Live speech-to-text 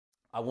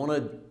I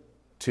wanted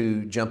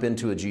to jump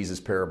into a Jesus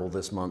parable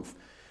this month.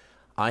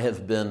 I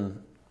have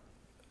been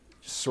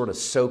sort of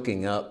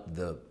soaking up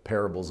the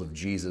parables of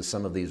Jesus.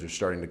 Some of these are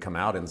starting to come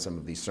out in some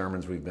of these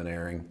sermons we've been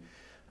airing.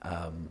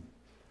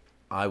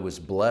 I was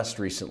blessed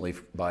recently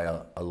by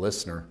a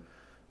listener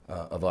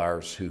of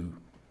ours who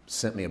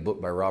sent me a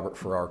book by Robert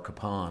Farrar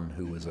Capon,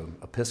 who was an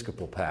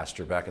Episcopal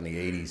pastor back in the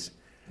 80s.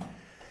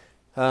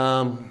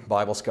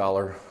 Bible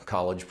scholar,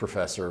 college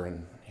professor,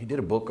 and he did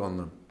a book on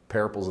the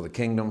parables of the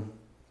kingdom,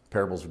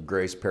 parables of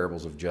grace,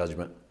 parables of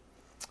judgment.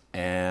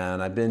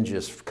 And I've been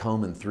just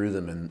combing through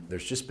them, and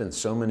there's just been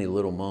so many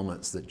little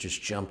moments that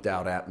just jumped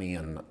out at me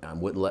and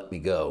wouldn't let me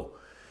go.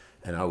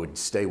 And I would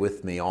stay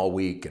with me all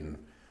week. And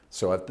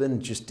so I've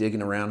been just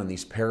digging around in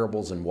these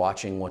parables and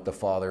watching what the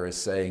Father is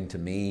saying to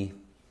me.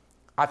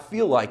 I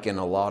feel like in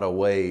a lot of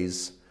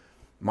ways,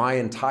 my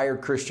entire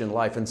Christian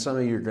life, and some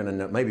of you are going to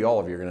know, maybe all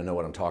of you are going to know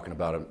what I'm talking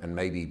about, and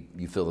maybe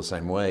you feel the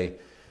same way,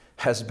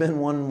 has been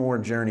one more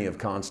journey of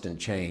constant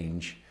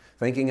change,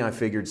 thinking I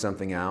figured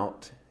something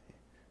out,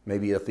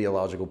 maybe a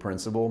theological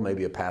principle,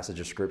 maybe a passage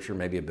of Scripture,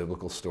 maybe a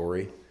biblical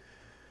story,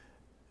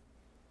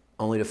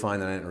 only to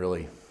find that I didn't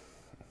really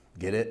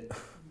get it.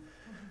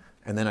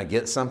 And then I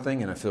get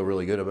something and I feel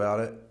really good about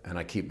it, and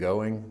I keep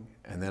going,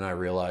 and then I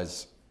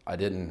realize I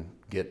didn't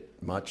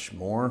get much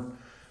more,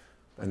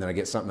 and then I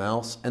get something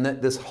else. And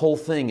that this whole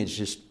thing is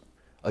just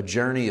a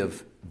journey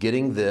of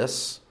getting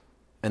this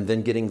and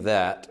then getting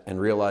that, and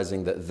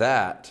realizing that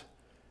that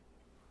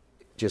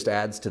just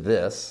adds to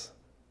this.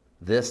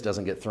 This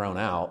doesn't get thrown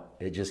out.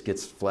 It just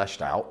gets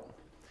fleshed out.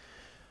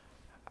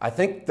 I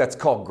think that's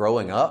called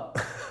growing up.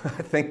 I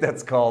think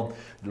that's called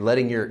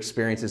letting your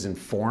experiences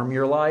inform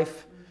your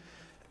life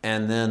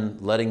and then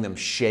letting them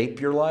shape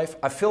your life.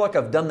 I feel like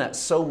I've done that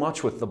so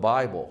much with the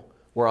Bible,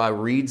 where I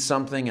read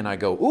something and I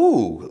go,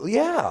 ooh,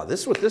 yeah,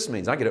 this is what this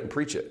means. I get up and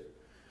preach it.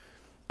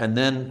 And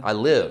then I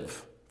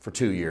live for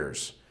 2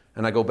 years.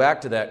 And I go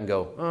back to that and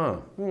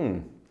go,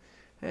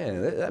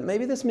 hey,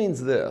 maybe this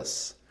means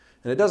this.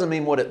 And it doesn't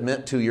mean what it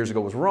meant 2 years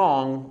ago was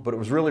wrong, but it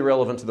was really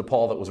relevant to the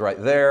Paul that was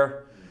right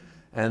there.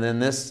 And then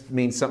this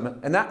means something.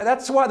 And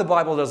that's why the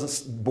Bible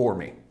doesn't bore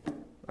me.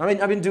 I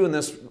mean, I've been doing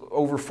this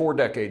over 4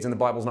 decades, and the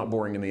Bible's not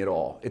boring to me at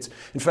all.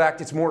 In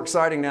fact, it's more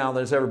exciting now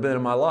than it's ever been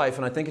in my life.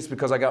 And I think it's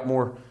because I've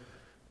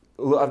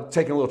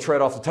taken a little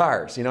tread off the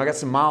tires. I got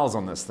some miles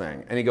on this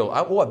thing. And you go,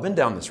 oh, I've been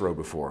down this road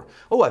before.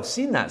 Oh, I've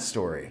seen that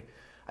story.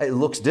 It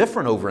looks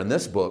different over in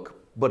this book,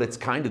 but it's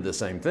kind of the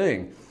same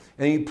thing.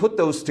 And you put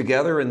those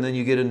together, and then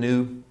you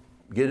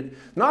get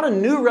not a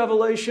new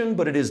revelation,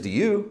 but it is to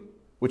you,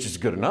 which is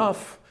good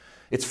enough.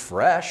 It's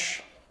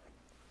fresh.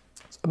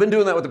 I've been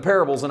doing that with the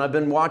parables, and I've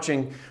been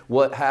watching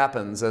what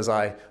happens as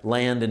I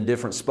land in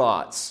different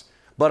spots.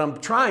 But I'm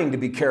trying to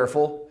be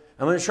careful.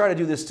 I'm going to try to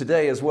do this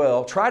today as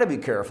well. Try to be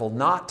careful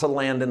not to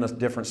land in a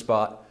different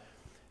spot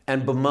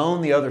and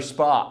bemoan the other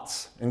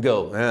spots and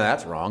go,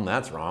 that's wrong,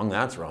 that's wrong,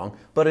 that's wrong.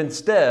 But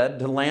instead,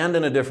 to land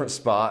in a different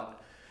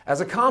spot as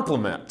a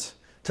compliment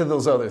to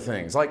those other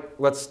things. Like,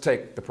 let's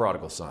take the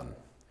prodigal son.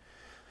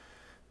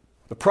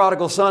 The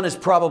prodigal son is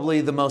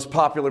probably the most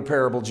popular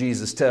parable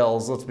Jesus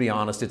tells. Let's be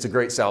honest, it's a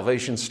great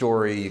salvation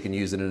story. You can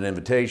use it in an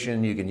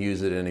invitation. You can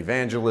use it in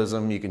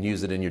evangelism. You can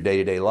use it in your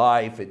day-to-day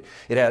life.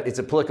 It's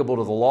applicable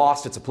to the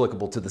lost. It's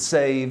applicable to the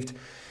saved.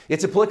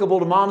 It's applicable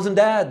to moms and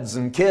dads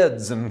and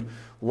kids and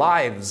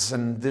lives.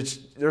 And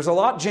there's a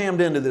lot jammed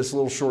into this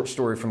little short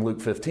story from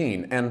Luke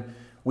 15. And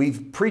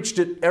we've preached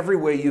it every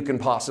way you can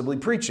possibly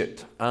preach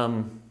it.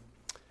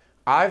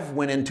 I've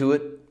went into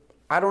it,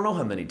 I don't know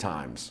how many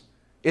times.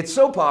 It's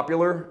so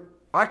popular,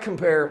 I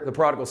compare the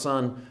prodigal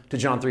son to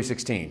John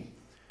 3:16.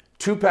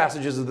 2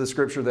 passages of the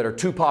scripture that are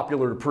too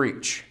popular to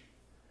preach.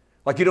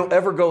 Like, you don't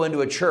ever go into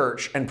a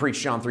church and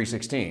preach John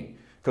 3:16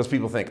 because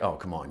people think, oh,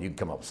 come on, you can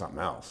come up with something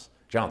else.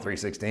 John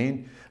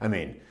 3:16? I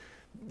mean,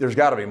 there's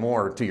got to be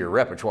more to your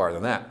repertoire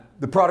than that.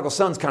 The prodigal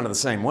son's kind of the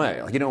same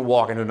way. Like, you don't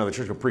walk into another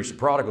church and preach the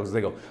prodigals. They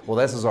go, well,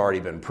 this has already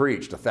been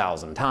preached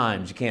 1,000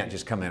 times. You can't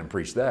just come in and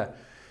preach that.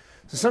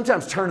 So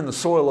sometimes turning the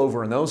soil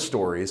over in those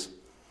stories,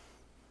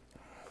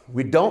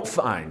 we don't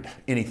find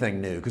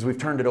anything new because we've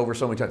turned it over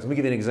so many times. Let me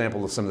give you an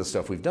example of some of the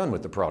stuff we've done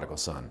with the prodigal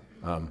son,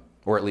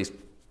 or at least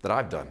that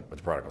I've done with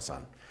the prodigal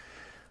son.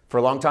 For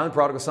a long time, the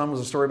prodigal son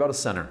was a story about a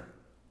sinner.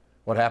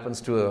 What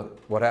happens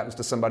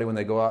to somebody when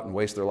they go out and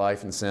waste their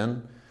life in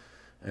sin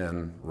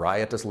and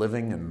riotous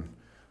living and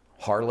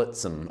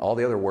harlots and all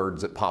the other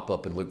words that pop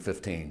up in Luke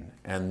 15.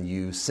 And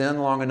you sin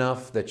long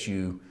enough that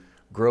you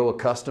grow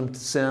accustomed to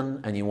sin,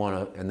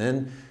 and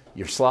then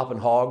you're slopping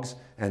hogs,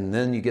 and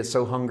then you get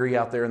so hungry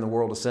out there in the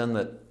world of sin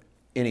that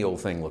any old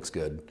thing looks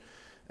good.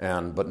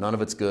 But none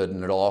of it's good,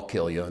 and it'll all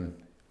kill you.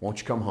 And won't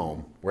you come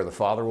home, where the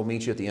Father will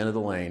meet you at the end of the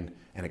lane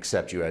and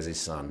accept you as his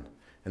son?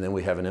 And then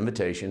we have an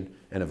invitation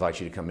and invite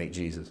you to come meet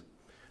Jesus.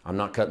 I'm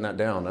not cutting that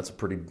down. That's a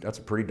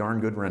pretty darn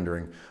good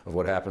rendering of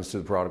what happens to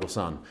the prodigal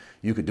son.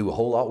 You could do a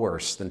whole lot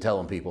worse than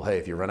telling people, hey,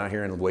 if you run out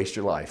here and waste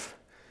your life,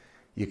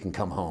 you can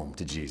come home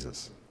to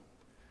Jesus.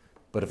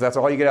 But if that's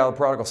all you get out of the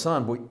prodigal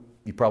son,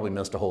 you probably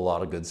missed a whole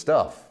lot of good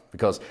stuff.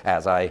 Because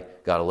as I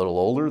got a little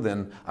older,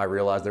 then I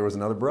realized there was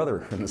another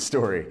brother in the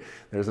story.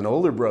 There's an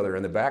older brother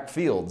in the back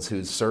fields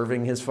who's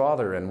serving his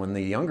father. And when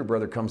the younger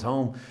brother comes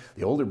home,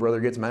 the older brother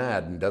gets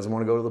mad and doesn't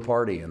want to go to the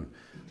party. And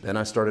then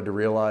I started to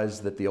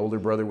realize that the older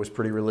brother was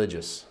pretty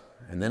religious.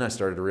 And then I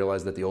started to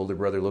realize that the older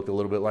brother looked a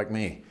little bit like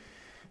me.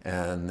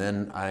 And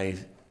then I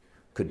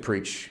could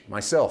preach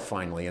myself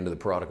finally into the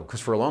prodigal.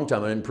 Because for a long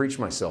time I didn't preach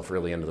myself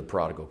really into the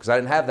prodigal. Because I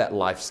didn't have that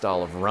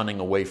lifestyle of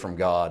running away from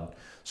God.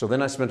 So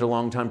then I spent a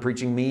long time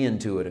preaching me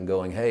into it and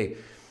going, hey,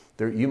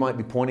 you might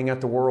be pointing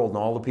at the world and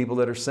all the people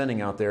that are sinning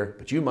out there,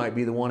 but you might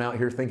be the one out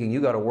here thinking you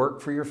got to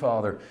work for your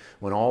Father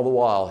when all the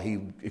while He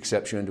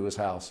accepts you into His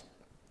house.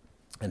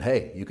 And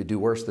hey, you could do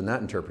worse than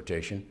that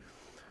interpretation.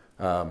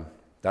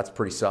 That's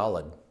pretty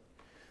solid.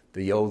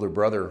 The older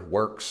brother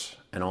works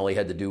and all he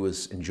had to do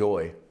was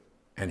enjoy,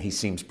 and he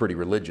seems pretty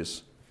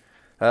religious.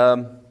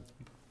 Then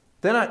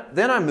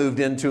I moved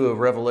into a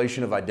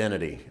revelation of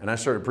identity, and I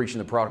started preaching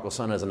the prodigal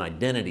son as an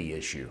identity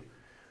issue.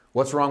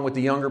 What's wrong with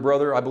the younger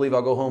brother? I believe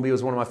I'll go home. He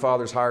was one of my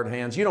father's hired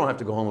hands. You don't have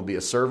to go home and be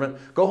a servant.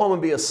 Go home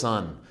and be a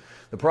son.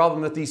 The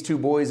problem with these two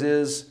boys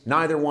is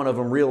neither one of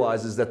them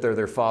realizes that they're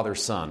their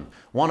father's son.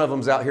 One of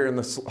them's out here in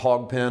the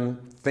hog pen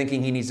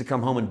thinking he needs to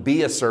come home and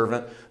be a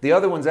servant. The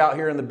other one's out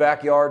here in the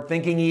backyard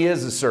thinking he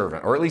is a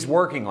servant, or at least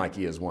working like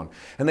he is one.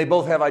 And they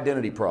both have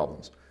identity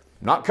problems.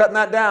 Not cutting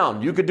that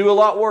down. You could do a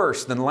lot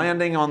worse than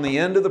landing on the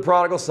end of the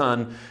prodigal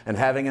son and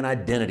having an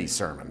identity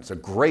sermon. It's a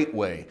great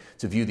way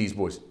to view these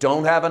boys.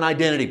 Don't have an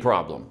identity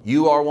problem.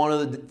 You are one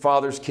of the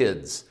father's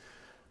kids.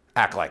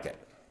 Act like it.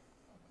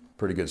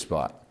 Pretty good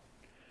spot.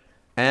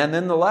 And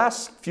then the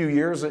last few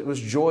years, it was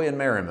joy and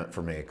merriment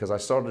for me because I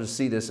started to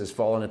see this as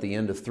falling at the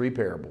end of three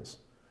parables.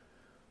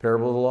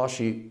 Parable of the lost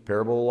sheep,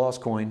 parable of the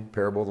lost coin,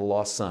 parable of the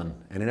lost son.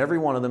 And in every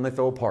one of them, they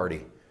throw a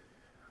party.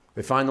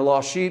 They find the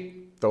lost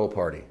sheep, throw a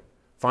party.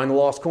 Find the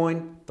lost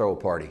coin, throw a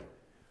party.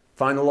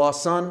 Find the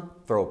lost son,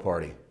 throw a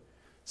party.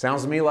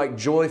 Sounds to me like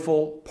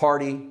joyful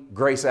party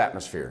grace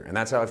atmosphere. And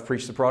that's how I've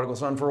preached the prodigal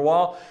son for a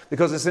while,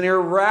 because it's an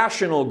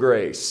irrational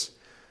grace.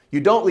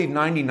 You don't leave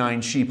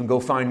 99 sheep and go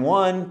find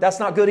one. That's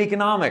not good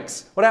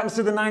economics. What happens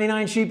to the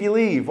 99 sheep you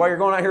leave while you're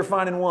going out here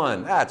finding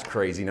one? That's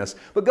craziness.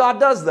 But God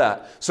does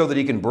that so that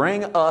He can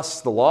bring us,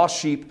 the lost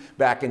sheep,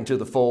 back into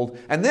the fold.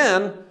 And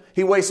then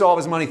He wastes all of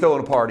His money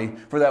throwing a party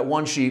for that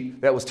one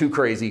sheep that was too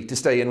crazy to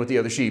stay in with the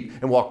other sheep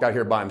and walked out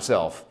here by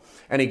himself.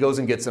 And He goes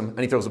and gets them and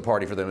He throws a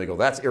party for them. And they go,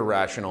 that's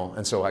irrational.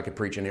 And so I could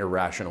preach an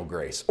irrational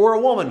grace. Or a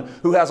woman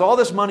who has all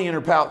this money in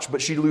her pouch,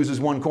 but she loses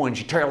one coin.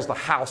 She tears the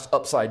house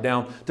upside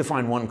down to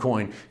find one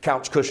coin.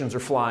 Couch cushions are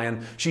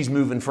flying. She's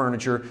moving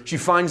furniture. She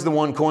finds the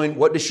one coin.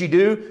 What does she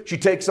do? She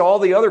takes all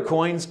the other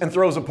coins and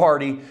throws a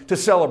party to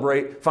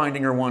celebrate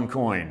finding her one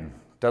coin.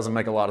 Doesn't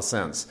make a lot of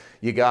sense.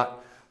 You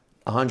got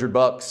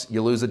 $100,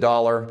 you lose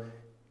 $1,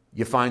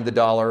 you find the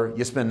 $1,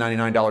 you spend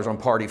 $99 on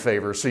party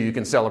favors so you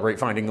can celebrate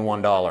finding the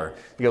 $1.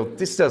 You go,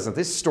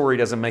 this story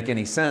doesn't make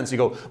any sense. You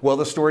go, well,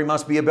 the story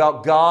must be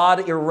about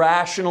God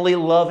irrationally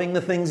loving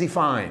the things He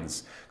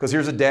finds. Because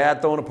here's a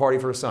dad throwing a party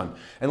for a son.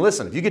 And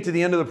listen, if you get to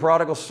the end of the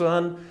prodigal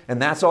son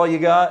and that's all you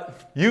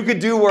got, you could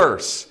do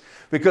worse.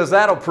 Because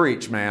that'll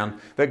preach, man,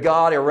 that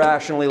God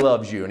irrationally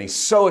loves you. And He's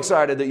so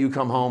excited that you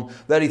come home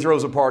that He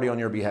throws a party on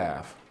your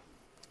behalf.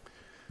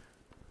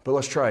 But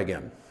let's try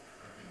again.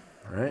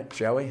 All right,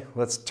 shall we?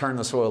 Let's turn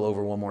the soil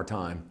over one more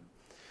time.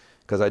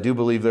 Because I do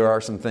believe there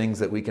are some things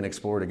that we can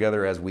explore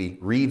together as we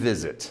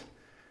revisit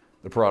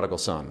the prodigal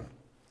son.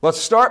 Let's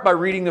start by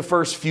reading the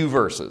first few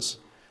verses.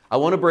 I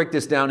want to break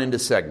this down into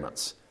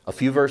segments. A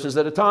few verses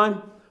at a time.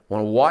 I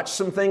want to watch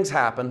some things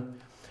happen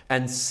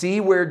and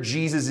see where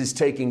Jesus is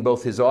taking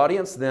both His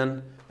audience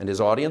then and His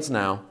audience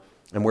now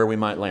and where we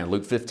might land.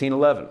 Luke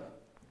 15:11.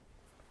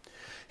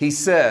 He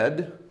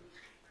said,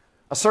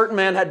 a certain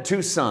man had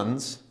 2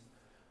 sons,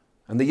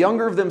 and the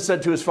younger of them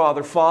said to his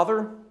father,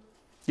 Father,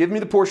 give me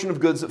the portion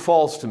of goods that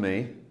falls to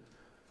me.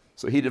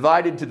 So he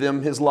divided to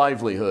them his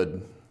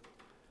livelihood.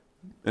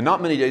 And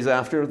not many days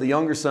after, the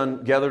younger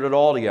son gathered it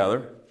all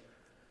together,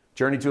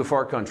 journeyed to a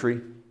far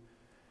country,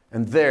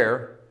 and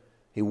there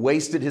he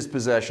wasted his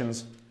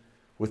possessions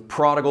with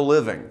prodigal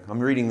living. I'm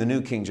reading the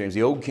New King James.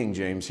 The Old King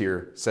James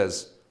here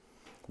says,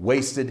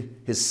 wasted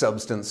his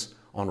substance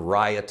on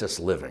riotous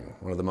living.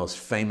 One of the most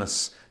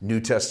famous New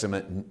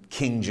Testament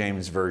King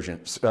James version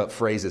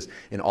phrases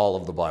in all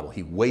of the Bible.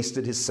 He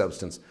wasted his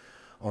substance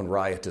on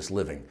riotous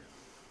living.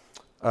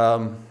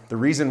 The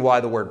reason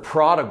why the word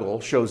prodigal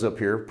shows up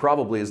here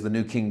probably is the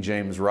New King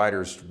James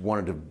writers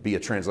wanted to be a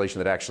translation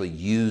that actually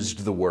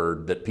used the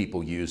word that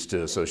people use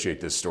to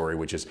associate this story,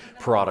 which is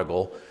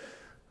prodigal.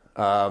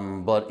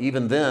 But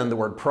even then, the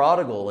word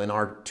prodigal in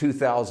our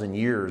 2,000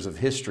 years of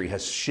history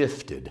has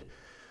shifted.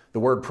 The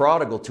word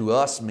prodigal to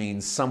us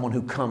means someone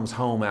who comes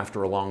home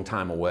after a long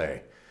time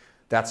away.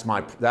 That's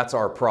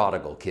our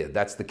prodigal kid.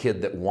 That's the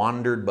kid that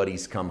wandered, but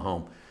he's come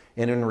home.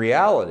 And in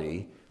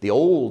reality, the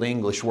old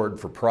English word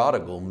for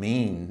prodigal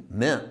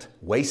meant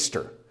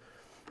waster,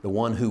 the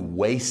one who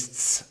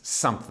wastes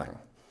something.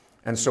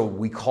 And so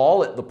we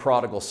call it the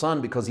prodigal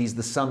son because he's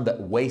the son that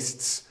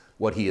wastes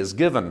what he is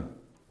given.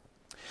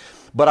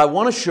 But I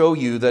want to show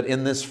you that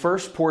in this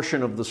first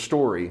portion of the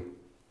story,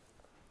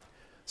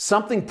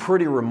 something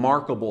pretty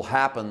remarkable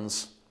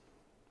happens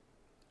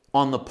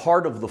on the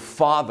part of the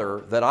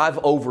father that I've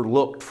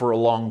overlooked for a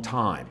long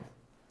time.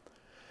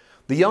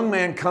 The young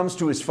man comes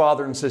to his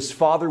father and says,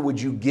 "Father,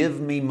 would you give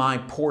me my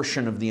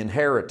portion of the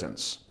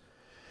inheritance?"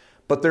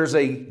 But there's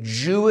a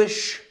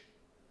Jewish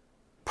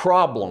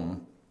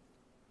problem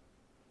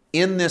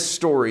in this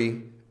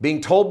story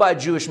being told by a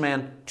Jewish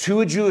man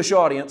to a Jewish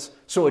audience,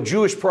 so a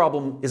Jewish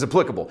problem is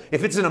applicable.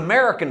 If it's an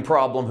American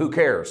problem, who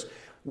cares?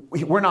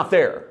 We're not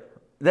there.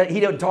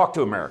 He doesn't talk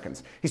to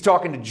Americans. He's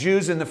talking to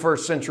Jews in the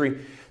first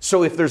century.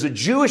 So if there's a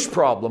Jewish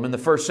problem in the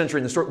first century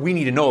in the story, we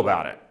need to know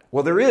about it.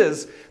 Well, there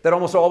is. That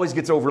almost always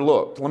gets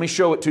overlooked. Let me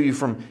show it to you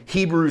from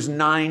Hebrews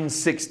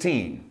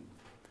 9:16.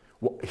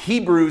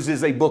 Hebrews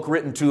is a book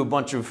written to a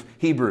bunch of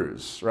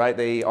Hebrews, right?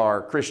 They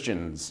are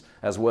Christians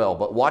as well.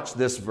 But watch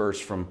this verse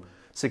from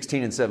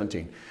 16 and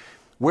 17.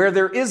 Where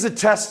there is a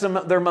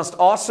testament, there must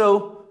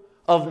also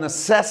of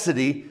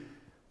necessity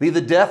be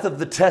the death of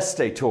the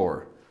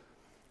testator.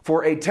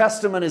 For a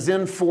testament is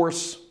in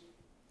force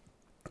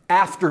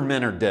after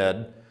men are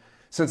dead,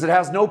 since it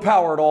has no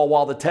power at all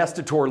while the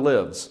testator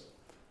lives.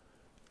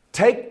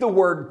 Take the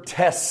word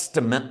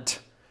testament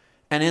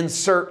and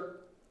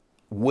insert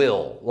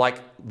will, like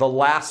the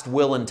last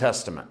will and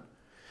testament.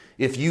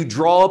 If you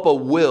draw up a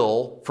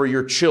will for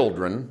your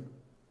children,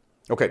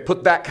 okay,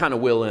 put that kind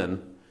of will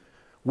in.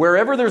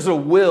 Wherever there's a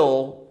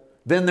will,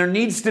 then there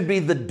needs to be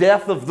the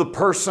death of the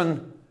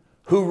person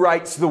who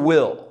writes the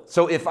will.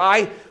 So if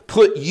I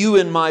put you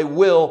in my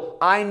will,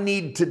 I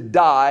need to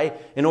die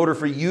in order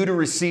for you to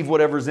receive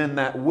whatever's in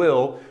that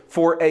will.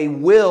 For a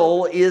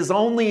will is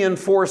only in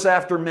force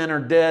after men are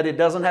dead. It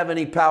doesn't have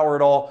any power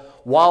at all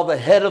while the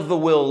head of the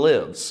will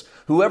lives.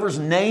 Whoever's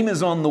name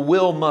is on the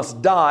will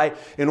must die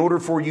in order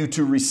for you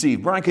to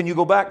receive. Brian, can you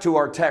go back to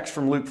our text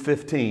from Luke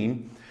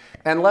 15?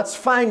 And let's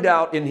find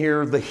out in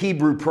here the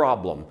Hebrew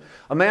problem.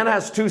 A man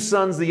has two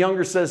sons. The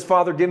younger says,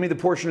 "Father, give me the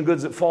portion of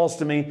goods that falls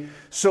to me."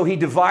 So he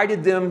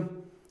divided to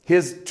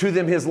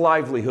them his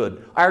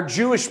livelihood. Our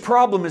Jewish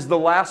problem is the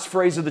last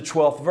phrase of the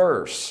 12th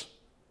verse.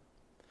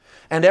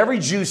 And every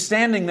Jew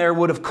standing there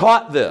would have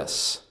caught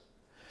this.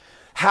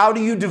 How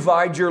do you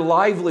divide your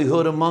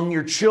livelihood among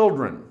your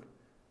children?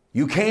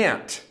 You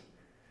can't.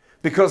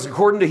 Because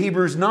according to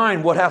Hebrews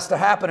 9, what has to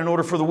happen in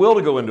order for the will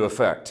to go into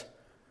effect?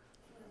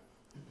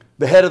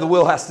 The head of the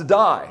will has to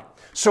die.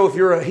 So if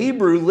you're a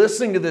Hebrew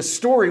listening to this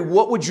story,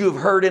 what would you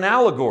have heard in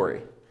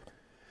allegory?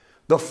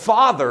 The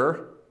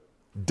father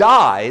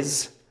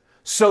dies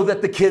so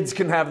that the kids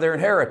can have their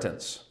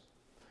inheritance.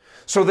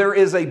 So there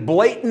is a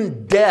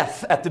blatant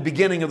death at the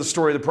beginning of the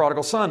story of the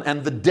prodigal son,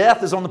 and the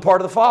death is on the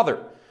part of the father.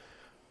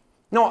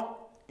 Now,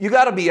 you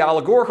got to be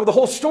allegorical. The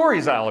whole story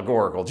is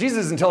allegorical.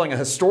 Jesus isn't telling a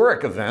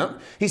historic event.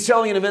 He's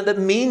telling an event that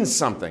means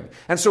something.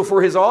 And so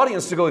for his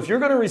audience to go, if you're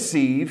going to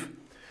receive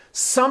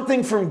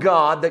something from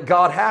God that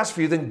God has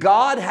for you, then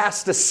God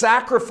has to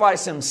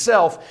sacrifice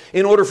himself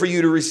in order for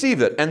you to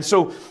receive it. And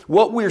so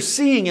what we're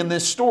seeing in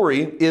this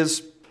story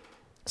is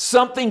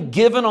something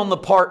given on the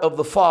part of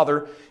the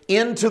father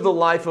into the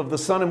life of the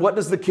son. And what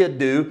does the kid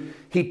do?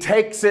 He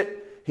takes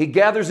it, he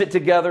gathers it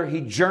together,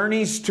 he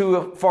journeys to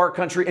a far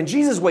country, and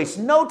Jesus wastes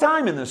no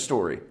time in this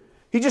story.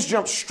 He just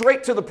jumps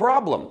straight to the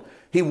problem.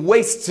 He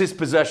wastes his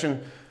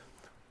possession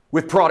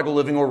with prodigal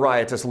living or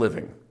riotous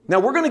living. Now,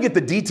 we're going to get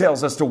the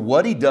details as to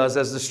what he does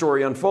as the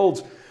story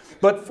unfolds.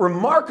 But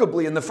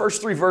remarkably, in the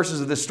first 3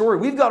 verses of this story,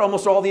 we've got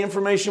almost all the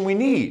information we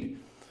need.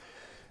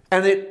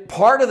 And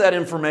part of that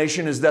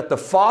information is that the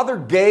father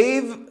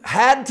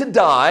had to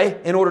die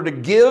in order to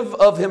give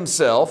of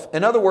himself.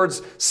 In other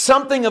words,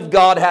 something of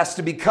God has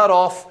to be cut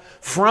off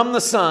from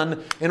the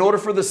son in order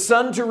for the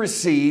son to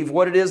receive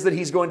what it is that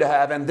he's going to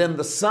have. And then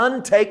the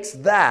son takes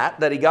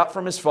that he got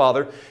from his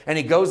father, and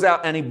he goes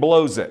out and he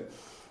blows it.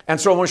 And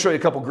so I want to show you a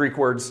couple Greek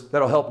words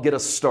that'll help get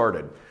us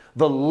started.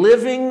 The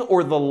living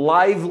or the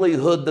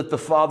livelihood that the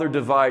father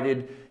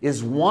divided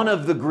is one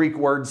of the Greek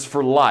words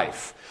for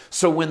life.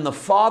 So when the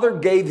father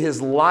gave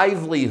his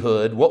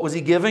livelihood, what was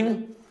he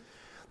giving?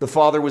 The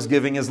father was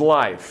giving his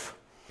life.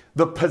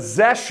 The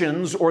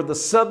possessions or the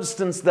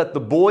substance that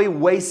the boy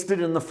wasted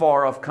in the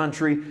far-off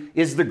country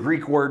is the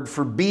Greek word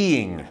for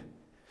being.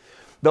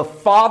 The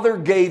father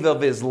gave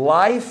of his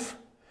life,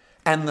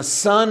 and the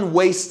son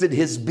wasted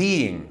his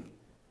being.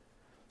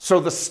 So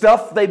the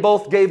stuff they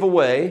both gave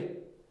away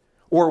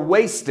or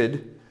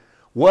wasted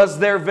was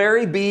their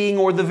very being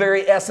or the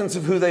very essence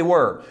of who they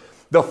were.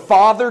 The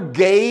father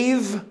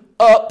gave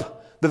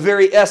up the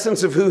very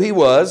essence of who he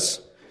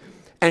was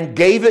and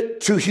gave it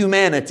to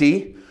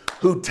humanity,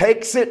 who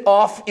takes it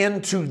off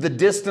into the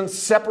distance,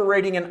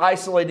 separating and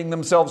isolating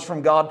themselves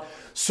from God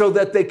so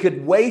that they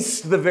could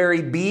waste the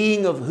very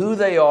being of who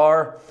they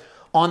are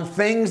on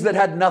things that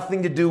had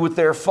nothing to do with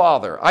their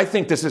father. I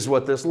think this is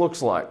what this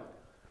looks like.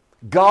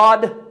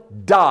 God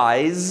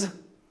dies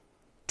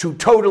to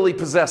totally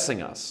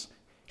possessing us.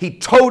 He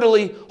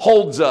totally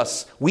holds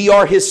us. We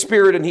are his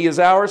spirit and he is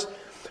ours.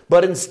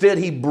 But instead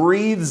he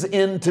breathes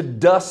into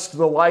dust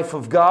the life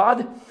of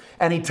God.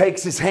 and He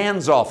takes His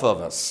hands off of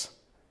us.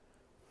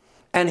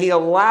 And He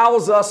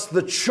allows us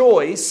the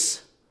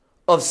choice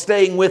of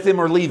staying with Him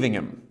or leaving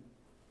Him.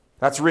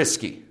 That's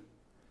risky.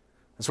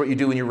 That's what you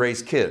do when you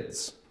raise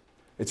kids.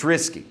 It's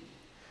risky.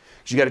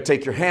 Because you got to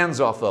take your hands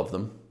off of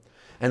them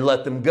and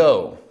let them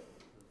go.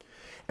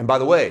 And by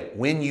the way,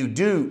 when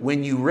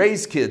you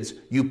raise kids,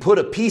 you put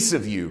a piece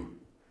of you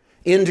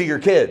into your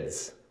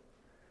kids.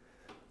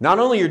 Not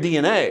only your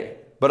DNA,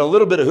 but a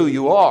little bit of who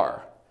you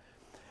are.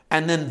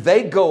 And then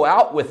they go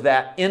out with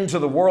that into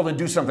the world and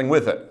do something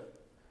with it.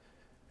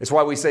 It's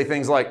why we say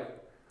things like,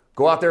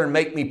 go out there and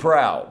make me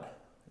proud.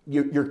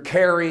 You're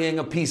carrying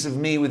a piece of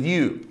me with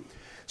you.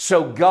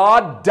 So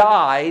God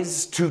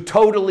dies to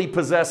totally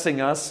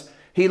possessing us.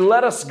 He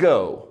let us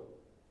go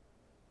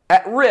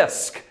at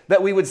risk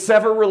that we would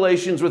sever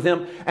relations with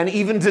Him and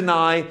even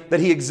deny that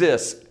He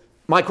exists.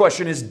 My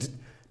question is,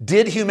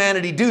 did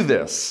humanity do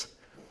this?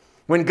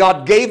 When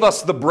God gave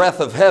us the breath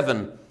of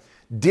heaven,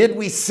 did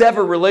we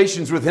sever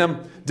relations with Him,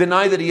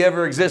 deny that He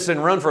ever exists,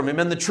 and run from Him?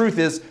 And the truth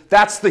is,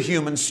 that's the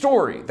human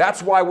story.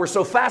 That's why we're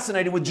so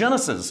fascinated with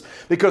Genesis.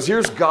 Because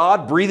here's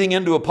God breathing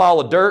into a pile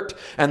of dirt,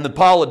 and the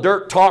pile of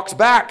dirt talks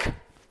back.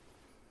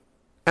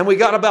 And we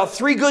got about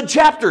 3 good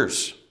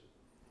chapters.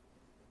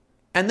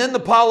 And then the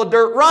pile of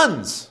dirt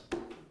runs.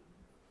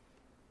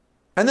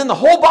 And then the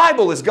whole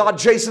Bible is God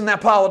chasing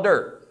that pile of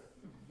dirt.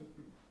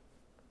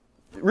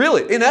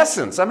 Really, in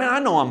essence. I mean, I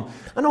know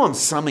I'm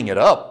summing it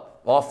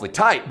up awfully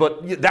tight,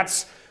 but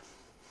that's,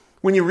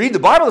 when you read the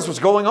Bible, that's what's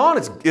going on.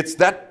 It's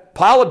that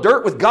pile of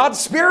dirt with God's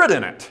Spirit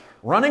in it,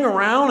 running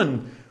around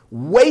and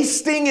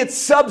wasting its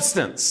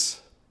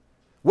substance,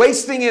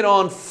 wasting it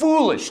on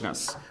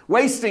foolishness,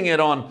 wasting it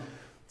on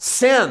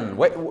sin,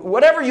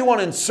 whatever you want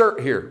to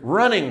insert here,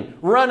 running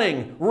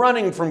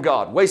from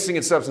God, wasting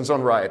its substance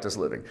on riotous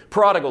living,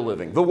 prodigal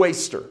living, the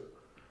waster.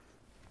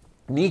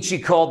 Nietzsche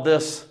called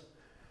this,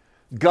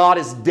 God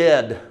is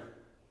dead.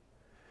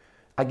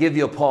 I give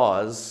you a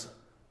pause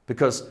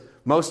because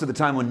most of the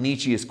time when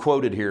Nietzsche is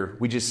quoted here,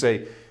 we just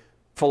say,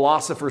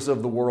 philosophers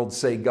of the world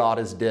say God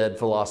is dead.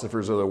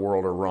 Philosophers of the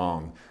world are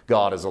wrong.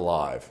 God is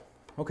alive.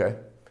 Okay.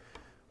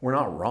 We're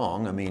not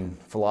wrong. I mean,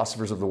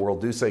 philosophers of the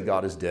world do say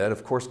God is dead.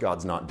 Of course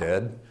God's not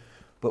dead.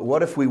 But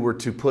what if we were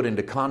to put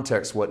into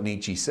context what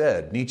Nietzsche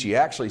said? Nietzsche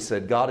actually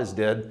said God is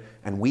dead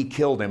and we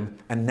killed Him,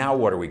 and now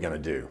what are we going to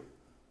do?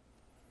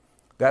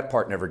 That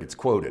part never gets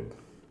quoted.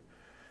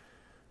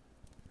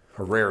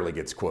 Or rarely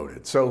gets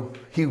quoted. So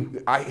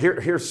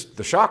here's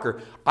the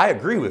shocker. I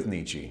agree with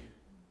Nietzsche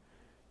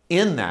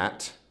in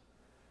that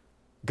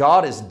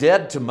God is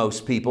dead to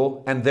most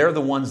people, and they're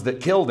the ones that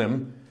killed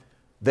Him.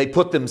 They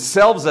put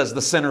themselves as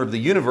the center of the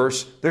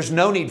universe. There's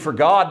no need for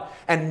God.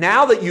 And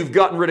now that you've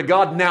gotten rid of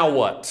God, now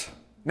what?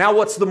 Now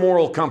what's the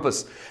moral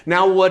compass?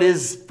 Now what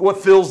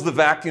fills the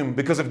vacuum?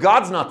 Because if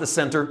God's not the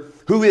center,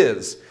 who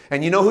is?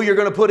 And you know who you're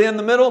going to put in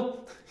the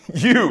middle?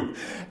 You.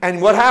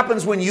 And what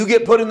happens when you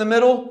get put in the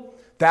middle?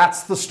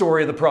 That's the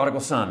story of the prodigal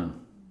son.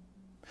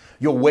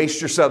 You'll waste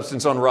your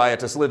substance on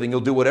riotous living.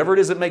 You'll do whatever it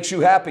is that makes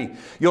you happy.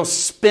 You'll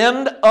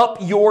spend up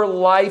your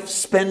life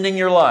spending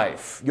your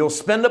life. You'll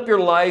spend up your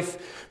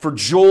life for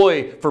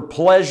joy, for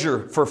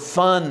pleasure, for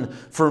fun,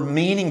 for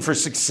meaning, for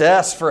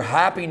success, for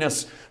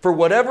happiness, for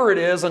whatever it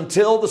is,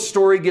 until the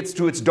story gets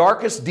to its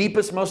darkest,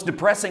 deepest, most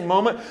depressing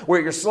moment where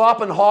you're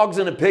slopping hogs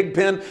in a pig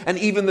pen and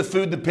even the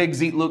food the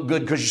pigs eat look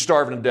good because you're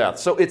starving to death.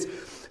 So it's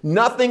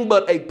nothing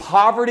but a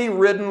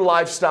poverty-ridden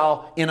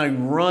lifestyle in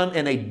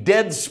a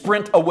dead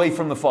sprint away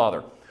from the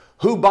Father,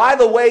 who, by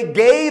the way,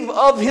 gave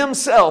of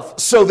Himself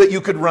so that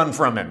you could run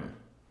from Him.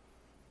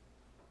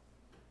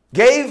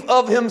 Gave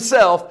of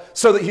Himself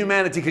so that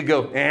humanity could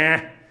go,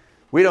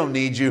 we don't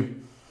need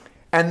you.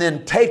 And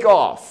then take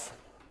off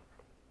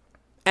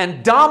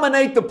and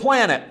dominate the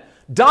planet.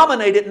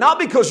 Dominate it not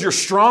because you're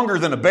stronger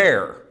than a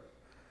bear,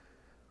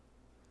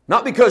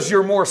 not because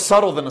you're more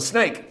subtle than a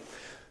snake,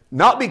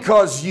 not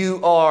because you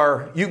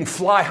can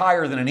fly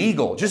higher than an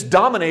eagle. Just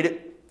dominate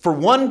it for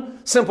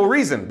one simple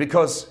reason,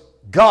 because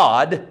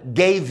God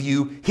gave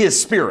you His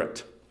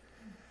Spirit.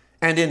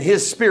 And in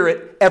His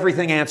Spirit,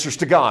 everything answers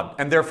to God.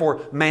 And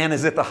therefore, man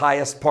is at the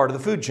highest part of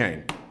the food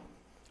chain.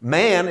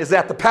 Man is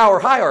at the power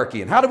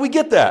hierarchy. And how did we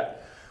get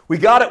that? We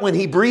got it when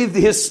He breathed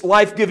His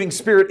life-giving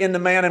Spirit into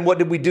man. And what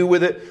did we do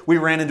with it? We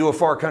ran into a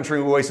far country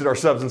and we wasted our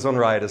substance on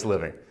riotous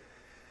living.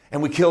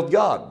 And we killed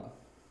God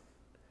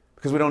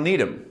because we don't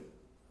need Him.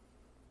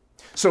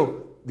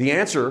 So the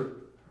answer,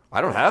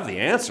 I don't have the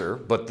answer,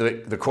 but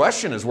the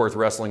question is worth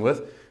wrestling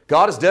with.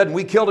 God is dead and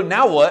we killed Him.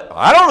 Now what?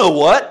 I don't know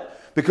what.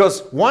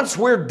 Because once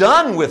we're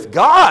done with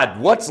God,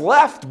 what's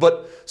left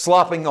but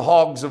slopping the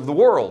hogs of the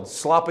world,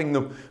 slopping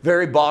the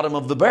very bottom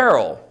of the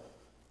barrel?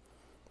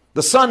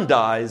 The son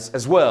dies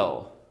as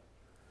well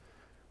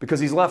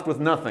because he's left with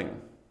nothing.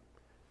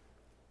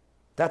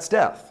 That's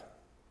death,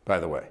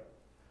 by the way.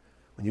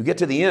 When you get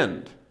to the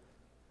end,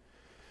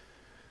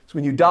 so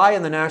when you die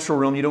in the natural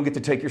realm, you don't get to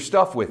take your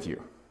stuff with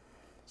you.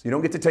 So you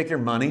don't get to take your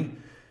money.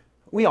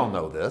 We all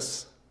know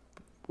this.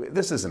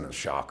 This isn't a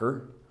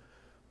shocker.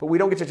 but we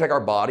don't get to take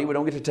our body. We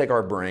don't get to take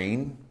our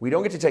brain. We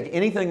don't get to take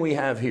anything we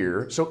have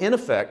here. So in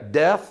effect,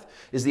 death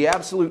is the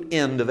absolute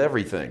end of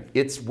everything.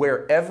 It's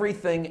where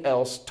everything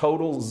else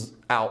totals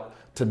out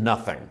to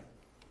nothing.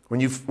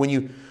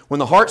 When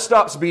the heart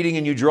stops beating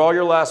and you draw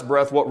your last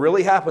breath, what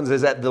really happens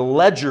is that the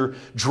ledger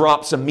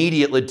drops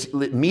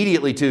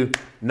immediately to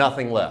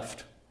nothing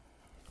left.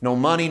 No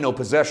money, no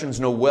possessions,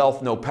 no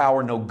wealth, no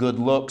power, no good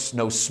looks,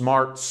 no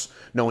smarts,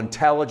 no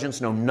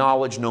intelligence, no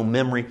knowledge, no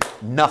memory,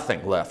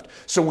 nothing left.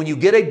 So when you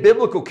get a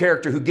biblical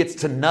character who gets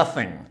to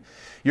nothing,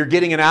 you're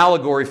getting an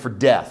allegory for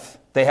death.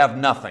 They have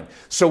nothing.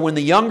 So when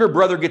the younger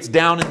brother gets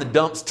down in the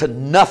dumps to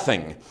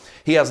nothing,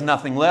 he has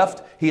nothing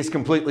left. He has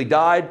completely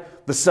died.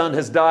 The son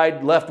has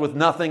died, left with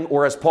nothing,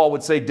 or as Paul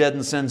would say, dead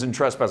in sins and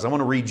trespasses. I want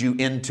to read you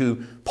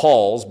into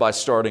Paul's by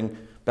starting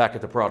back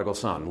at the prodigal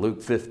son.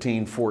 Luke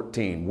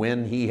 15:14.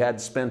 When he had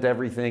spent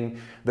everything,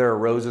 there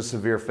arose a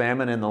severe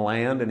famine in the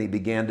land, and he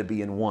began to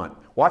be in want.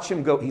 Watch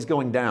him go. He's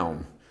going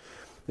down.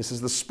 This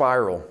is the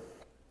spiral.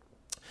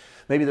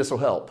 Maybe this will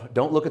help.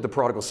 Don't look at the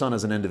prodigal son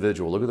as an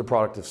individual. Look at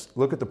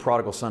the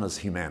prodigal son as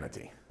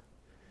humanity.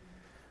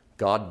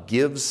 God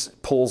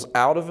pulls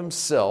out of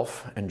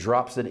himself and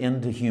drops it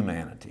into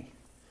humanity.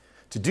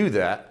 To do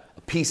that,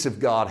 a piece of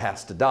God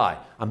has to die.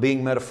 I'm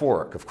being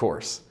metaphoric, of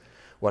course.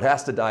 What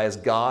has to die is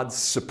God's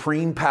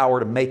supreme power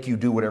to make you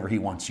do whatever he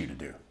wants you to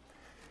do.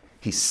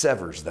 He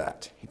severs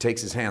that. He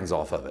takes his hands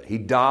off of it. He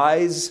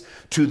dies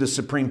to the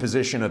supreme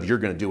position of you're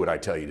going to do what I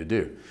tell you to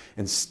do.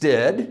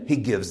 Instead, he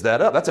gives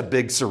that up. That's a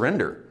big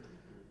surrender.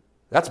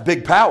 That's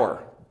big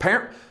power.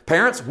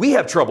 Parents, we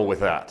have trouble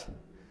with that.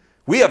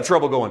 We have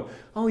trouble going,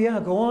 oh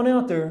yeah, go on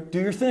out there, do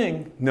your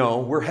thing. No,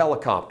 we're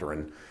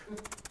helicoptering.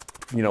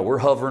 We're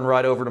hovering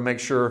right over to make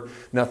sure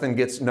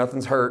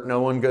nothing's hurt,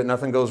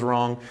 nothing goes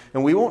wrong.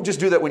 And we won't just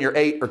do that when you're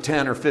 8 or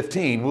 10 or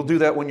 15. We'll do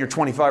that when you're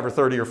 25 or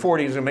 30 or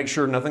 40 to make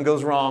sure nothing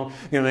goes wrong,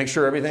 make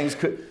sure everything's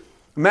good.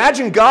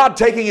 Imagine God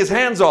taking his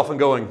hands off and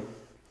going,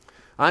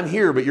 I'm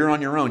here, but you're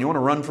on your own. You want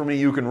to run from me,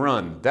 you can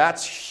run.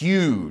 That's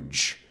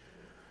huge.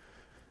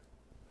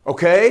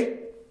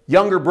 Okay?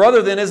 Younger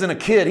brother then isn't a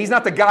kid. He's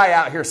not the guy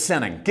out here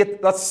sinning.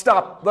 Let's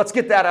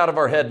get that out of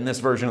our head in this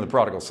version of the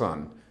prodigal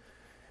son.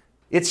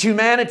 It's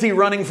humanity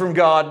running from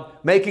God,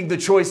 making the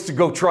choice to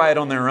go try it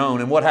on their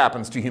own. And what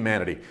happens to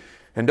humanity?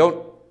 And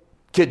don't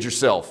kid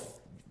yourself.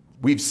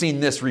 We've seen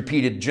this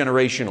repeated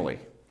generationally.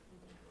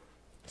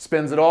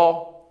 Spends it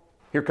all.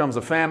 Here comes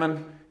a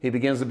famine. He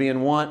begins to be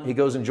in want. He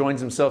goes and joins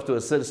himself to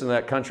a citizen of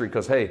that country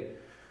because, hey,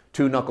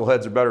 2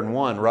 knuckleheads are better than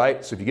 1,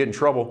 right? So if you get in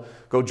trouble,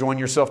 go join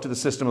yourself to the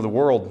system of the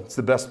world. It's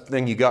the best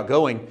thing you got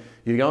going.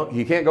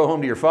 You can't go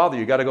home to your father.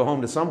 You got to go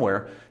home to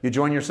somewhere. You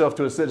join yourself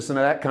to a citizen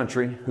of that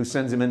country who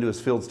sends him into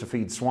his fields to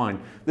feed swine.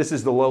 This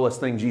is the lowest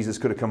thing Jesus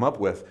could have come up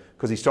with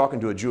because he's talking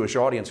to a Jewish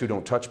audience who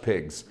don't touch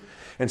pigs.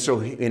 And so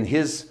in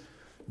his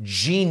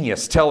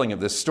genius telling of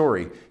this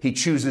story, he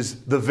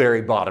chooses the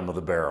very bottom of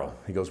the barrel.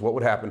 He goes, what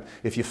would happen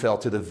if you fell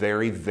to the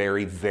very,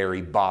 very,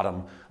 very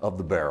bottom of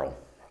the barrel?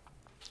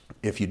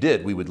 If you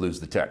did, we would lose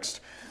the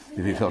text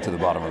if you fell to the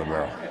bottom of the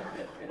barrel.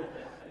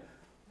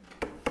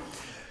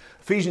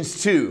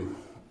 Ephesians 2,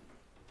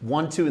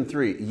 1, 2, and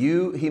 3.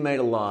 You he made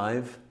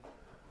alive.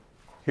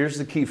 Here's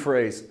the key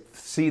phrase.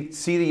 See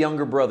the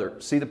younger brother.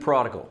 See the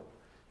prodigal.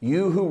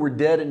 You who were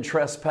dead in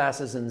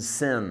trespasses and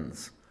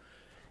sins,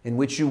 in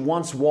which you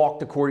once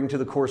walked according to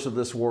the course of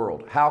this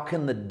world. How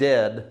can the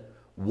dead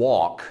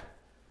walk?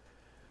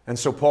 And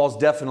so Paul's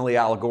definitely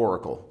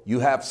allegorical. You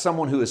have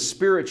someone who is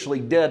spiritually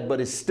dead but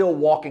is still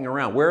walking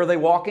around. Where are they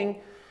walking?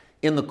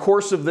 In the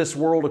course of this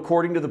world,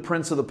 according to the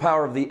prince of the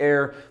power of the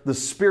air, the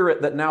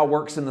spirit that now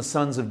works in the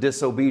sons of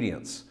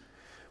disobedience.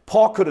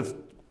 Paul could have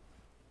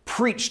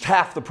preached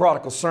half the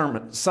prodigal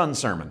son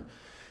sermon.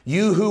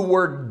 You who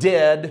were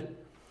dead,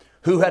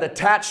 who had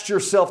attached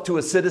yourself to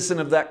a citizen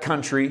of that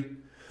country,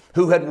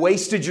 who had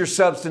wasted your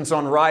substance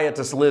on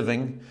riotous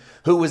living,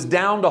 who was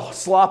down to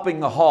slopping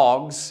the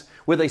hogs,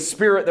 with a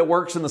spirit that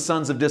works in the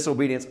sons of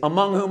disobedience,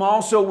 among whom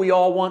also we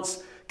all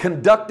once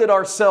conducted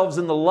ourselves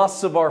in the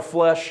lusts of our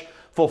flesh,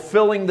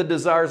 fulfilling the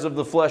desires of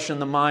the flesh and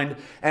the mind,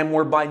 and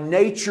were by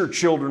nature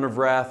children of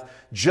wrath,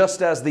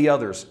 just as the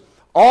others.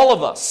 All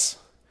of us,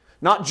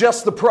 not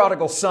just the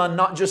prodigal son,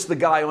 not just the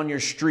guy on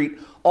your street,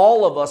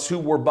 all of us who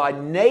were by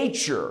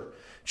nature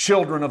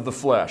children of the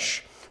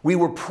flesh. We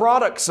were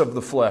products of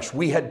the flesh.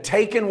 We had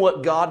taken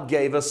what God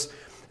gave us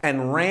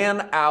and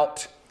ran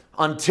out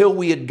until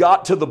we had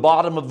got to the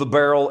bottom of the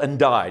barrel and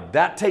died.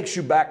 That takes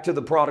you back to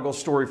the prodigal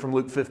story from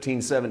Luke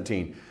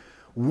 15:17.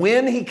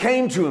 When he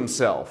came to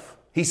himself,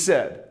 he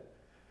said,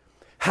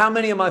 how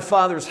many of my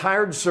father's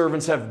hired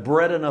servants have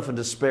bread enough and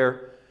to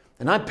spare,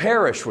 and I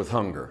perish with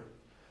hunger?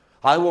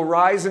 I will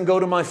rise and go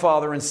to my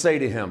father and say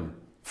to him,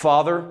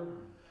 Father,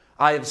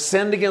 I have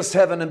sinned against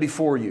heaven and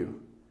before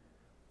you.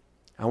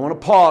 I want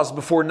to pause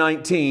before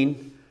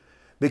 19,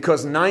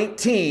 because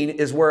 19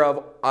 is where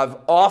I've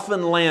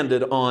often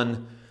landed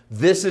on.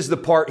 This is the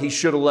part he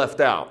should have left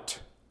out.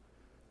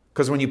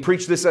 Because when you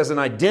preach this as an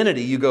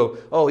identity, you go,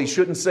 oh, he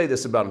shouldn't say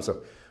this about himself.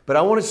 But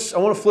I want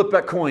to flip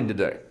that coin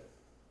today.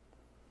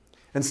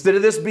 Instead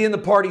of this being the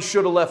part he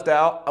should have left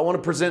out, I want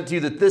to present to you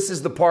that this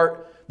is the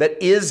part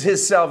that is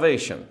his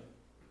salvation.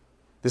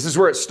 This is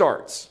where it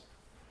starts.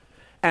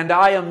 And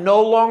I am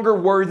no longer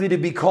worthy to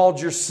be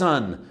called your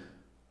son.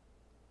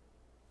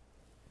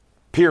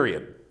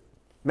 Period.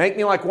 Make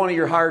me like one of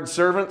your hired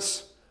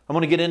servants. I'm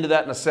going to get into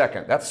that in a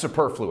second. That's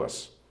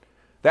superfluous.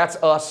 That's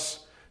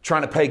us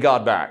trying to pay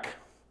God back.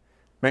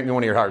 Make me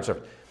one of your hired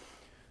servants.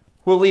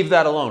 We'll leave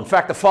that alone. In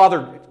fact, the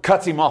father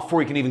cuts him off before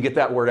he can even get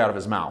that word out of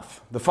his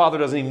mouth. The father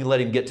doesn't even let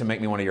him get to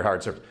make me one of your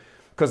hired servants,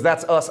 because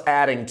that's us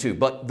adding to.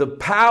 But the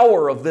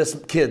power of this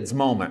kid's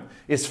moment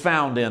is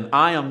found in,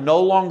 I am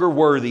no longer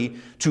worthy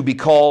to be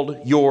called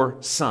your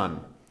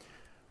son.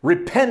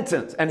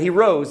 Repentance. And he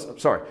rose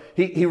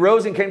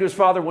and came to his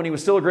father when he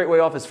was still a great way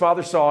off. His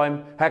father saw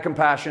him, had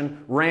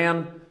compassion,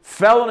 ran,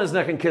 fell on his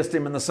neck and kissed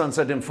him. And the son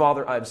said to him,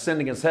 Father, I have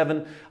sinned against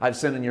heaven. I have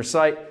sinned in your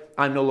sight.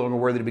 I'm no longer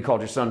worthy to be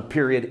called your son,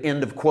 period.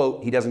 End of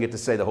quote. He doesn't get to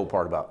say the whole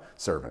part about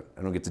servant.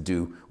 I don't get to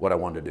do what I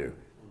wanted to do.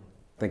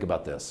 Think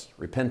about this.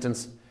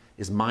 Repentance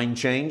is mind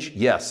change.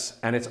 Yes.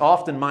 And it's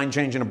often mind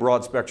change in a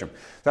broad spectrum.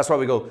 That's why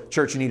we go,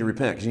 church, you need to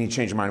repent because you need to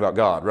change your mind about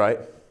God, right?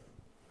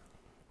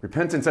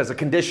 Repentance as a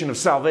condition of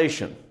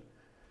salvation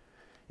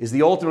is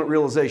the ultimate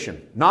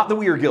realization. Not that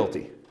we are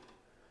guilty.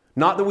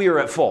 Not that we are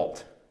at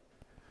fault.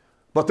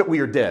 But that we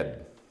are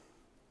dead.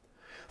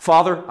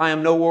 Father, I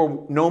am no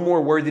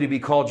more worthy to be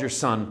called your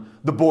son.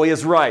 The boy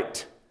is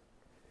right.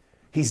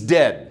 He's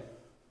dead.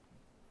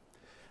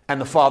 And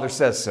the father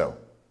says so.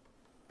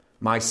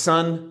 My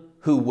son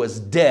who was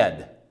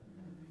dead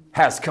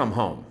has come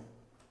home.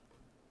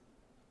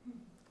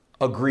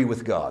 Agree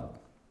with God.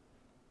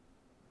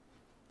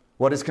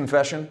 What is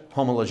confession?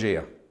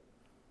 Homologia.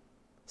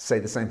 Say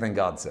the same thing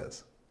God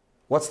says.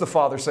 What's the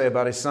father say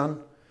about his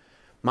son?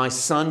 My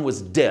son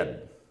was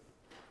dead,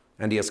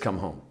 and he has come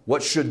home.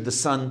 What should the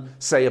son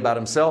say about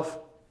himself?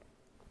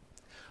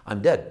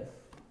 I'm dead.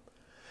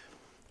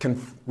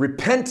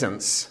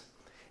 Repentance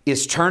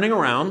is turning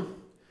around,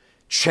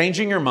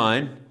 changing your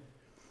mind.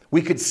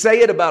 We could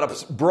say it about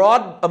a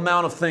broad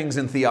amount of things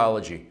in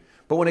theology.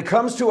 But when it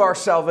comes to our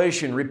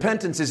salvation,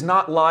 repentance is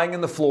not lying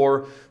on the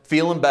floor,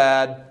 feeling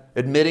bad,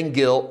 admitting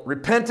guilt.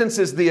 Repentance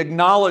is the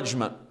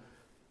acknowledgement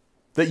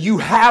that you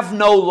have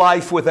no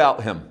life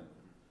without him.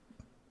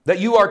 That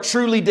you are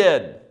truly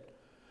dead.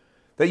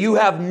 That you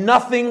have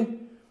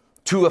nothing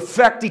to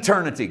affect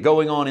eternity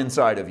going on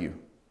inside of you.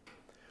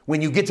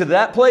 When you get to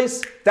that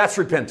place, that's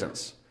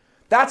repentance.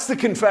 That's the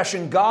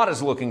confession God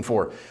is looking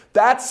for.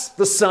 That's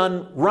the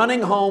son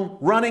running home,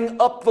 running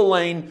up the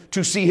lane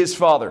to see his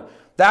father.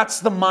 That's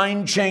the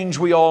mind change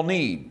we all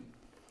need.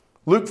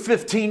 Luke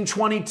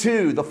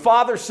 15:22, the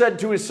father said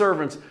to his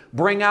servants,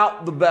 bring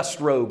out the best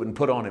robe and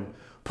put on him.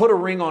 Put a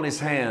ring on his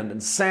hand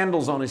and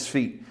sandals on his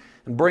feet,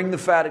 and bring the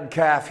fatted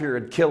calf here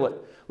and kill it.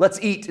 Let's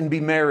eat and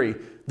be merry.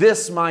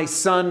 This my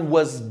son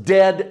was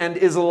dead and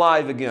is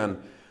alive again.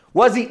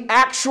 Was he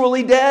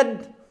actually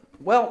dead?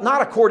 Well,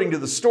 not according to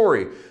the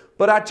story.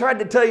 But I tried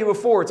to tell you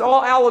before, it's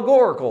all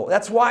allegorical.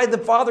 That's why the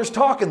father's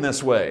talking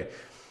this way.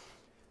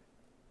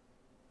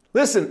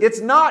 Listen, it's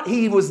not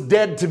he was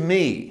dead to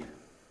me.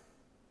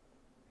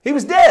 He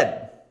was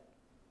dead.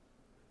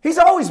 He's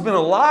always been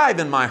alive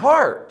in my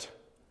heart.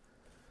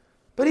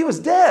 But he was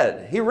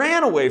dead. He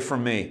ran away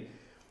from me.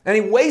 And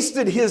he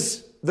wasted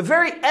the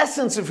very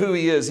essence of who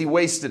he is, he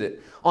wasted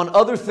it on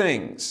other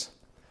things.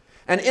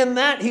 And in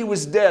that he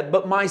was dead.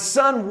 But my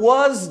son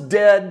was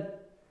dead.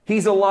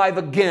 He's alive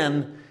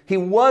again. He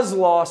was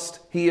lost.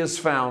 He is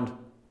found.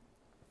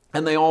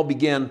 And they all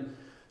begin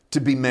to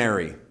be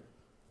merry.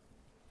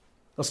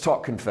 Let's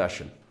talk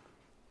confession.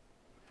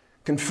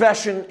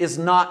 Confession is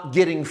not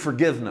getting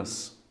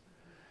forgiveness.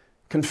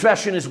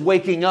 Confession is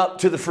waking up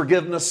to the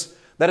forgiveness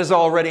that is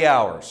already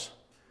ours.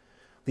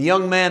 The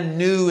young man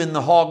knew in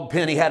the hog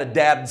pen he had a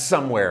dad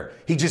somewhere.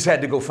 He just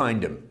had to go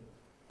find him.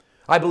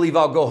 I believe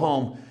I'll go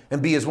home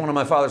and be as one of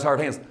my father's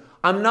hard hands.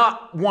 I'm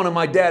not one of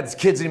my dad's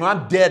kids anymore.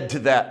 I'm dead to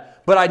that.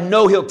 But I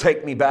know he'll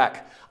take me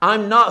back.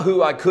 I'm not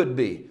who I could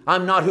be.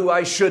 I'm not who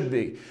I should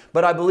be.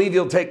 But I believe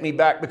he'll take me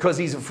back because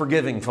he's a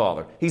forgiving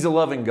father. He's a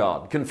loving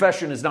God.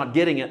 Confession is not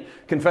getting it.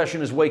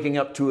 Confession is waking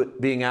up to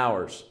it being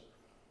ours.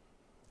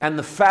 And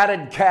the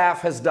fatted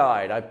calf has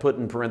died. I put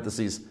in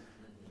parentheses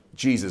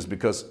Jesus,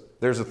 because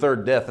there's a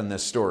third death in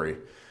this story.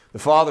 The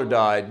father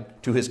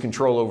died to his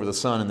control over the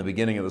son in the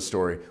beginning of the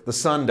story. The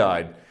son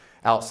died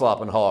out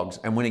slopping hogs.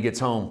 And when he gets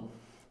home,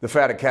 the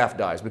fatted calf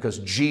dies because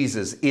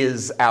Jesus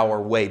is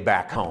our way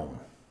back home.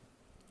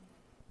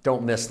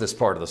 Don't miss this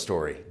part of the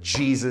story.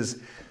 Jesus,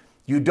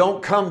 you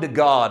don't come to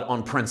God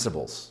on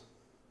principles.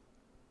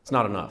 It's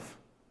not enough.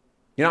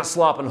 You're not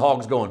slopping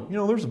hogs going,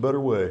 there's a better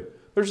way.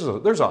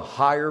 There's a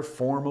higher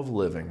form of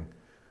living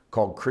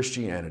called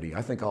Christianity.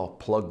 I think I'll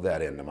plug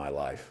that into my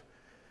life.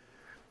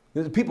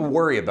 People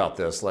worry about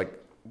this.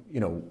 Like,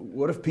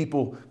 what if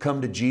people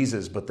come to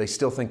Jesus, but they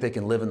still think they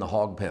can live in the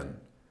hog pen?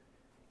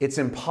 It's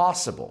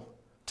impossible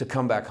to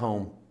come back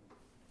home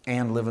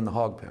and live in the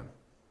hog pen.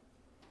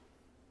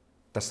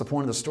 That's the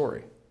point of the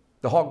story.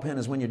 The hog pen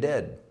is when you're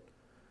dead.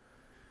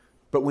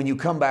 But when you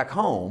come back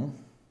home,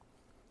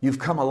 You've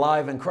come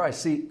alive in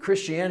Christ. See,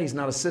 Christianity is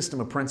not a system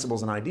of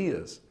principles and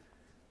ideas.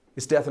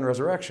 It's death and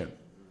resurrection.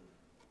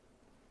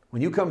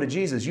 When you come to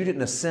Jesus, you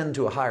didn't ascend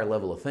to a higher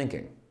level of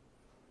thinking.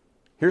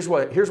 Here's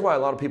why a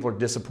lot of people are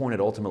disappointed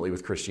ultimately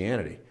with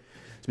Christianity.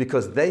 It's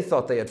because they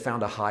thought they had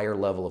found a higher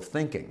level of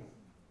thinking,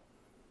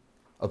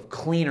 a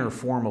cleaner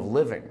form of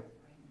living.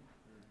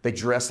 They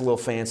dress a little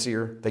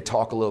fancier, they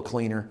talk a little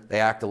cleaner, they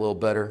act a little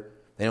better,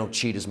 they don't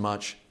cheat as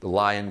much, the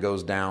lying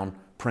goes down,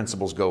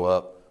 principles go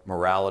up,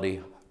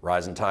 morality,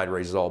 rising tide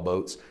raises all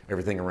boats,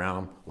 everything around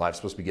them, life's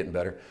supposed to be getting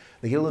better.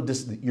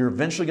 You're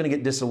eventually going to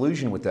get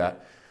disillusioned with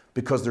that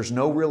because there's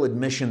no real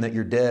admission that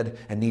you're dead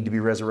and need to be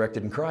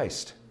resurrected in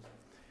Christ.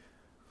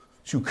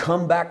 To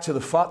come to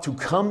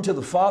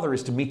the Father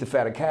is to meet the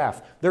fatted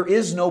calf. There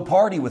is no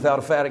party without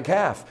a fatted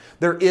calf.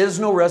 There is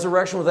no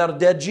resurrection without a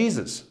dead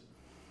Jesus.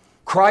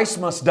 Christ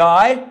must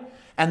die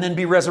and then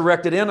be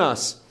resurrected in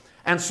us.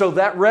 And so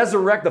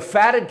the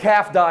fatted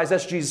calf dies,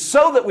 that's Jesus,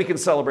 so that we can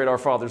celebrate our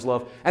Father's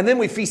love. And then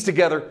we feast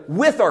together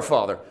with our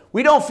Father.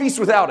 We don't feast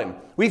without Him.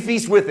 We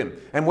feast with Him.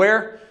 And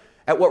where?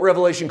 At what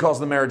Revelation calls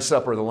the marriage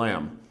supper of the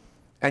Lamb.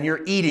 And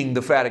you're eating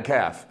the fatted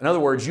calf. In other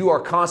words, you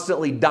are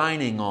constantly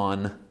dining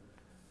on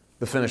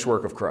the finished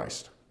work of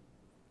Christ.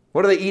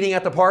 What are they eating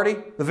at the party?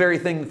 The very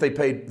thing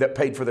that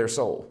paid for their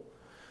soul.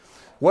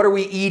 What are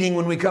we eating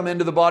when we come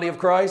into the body of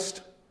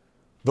Christ?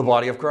 The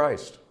body of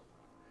Christ.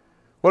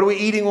 What are we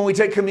eating when we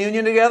take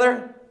communion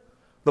together?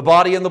 The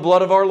body and the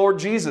blood of our Lord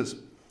Jesus.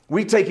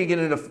 We're taking it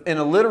in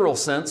a literal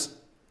sense,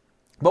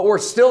 but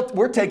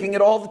we're taking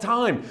it all the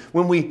time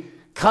when we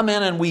come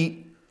in and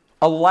we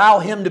allow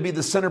Him to be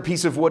the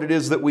centerpiece of what it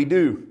is that we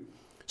do.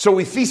 So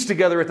we feast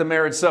together at the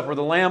marriage supper of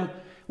the Lamb.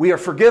 We are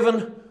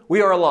forgiven.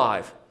 We are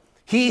alive.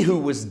 He who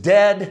was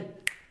dead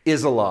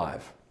is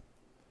alive.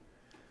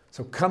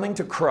 So coming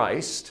to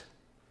Christ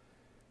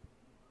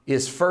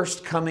is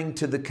first coming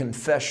to the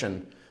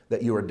confession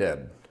that you are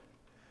dead.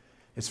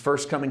 It's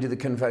first coming to the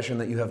confession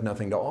that you have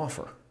nothing to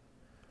offer.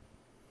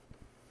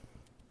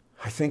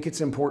 I think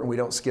it's important we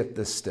don't skip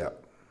this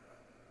step.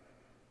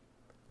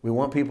 We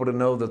want people to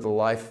know that the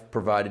life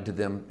provided to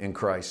them in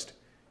Christ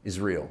is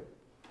real.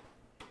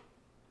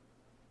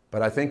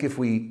 But I think if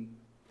we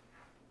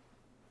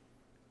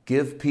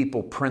give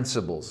people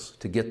principles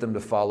to get them to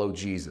follow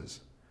Jesus,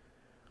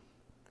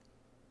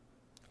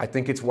 I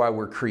think it's why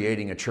we're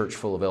creating a church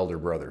full of elder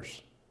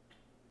brothers.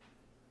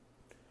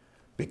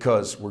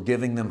 Because we're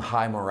giving them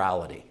high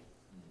morality.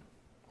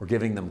 We're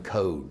giving them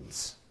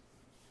codes.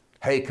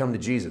 Hey, come to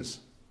Jesus.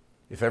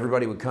 If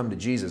everybody would come to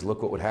Jesus,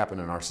 look what would happen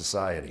in our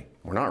society.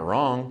 We're not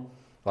wrong,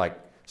 like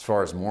as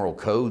far as moral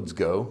codes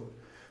go.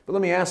 But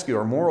let me ask you,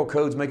 are moral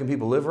codes making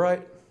people live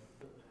right?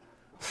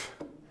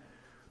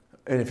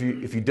 And if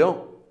you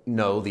don't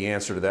know the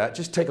answer to that,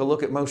 just take a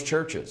look at most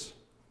churches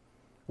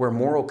where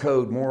moral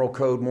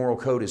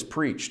code is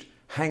preached.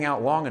 Hang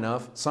out long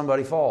enough,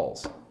 somebody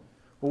falls.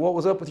 Well, what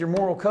was up with your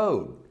moral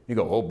code? You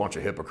go, oh, bunch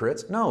of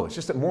hypocrites. No, it's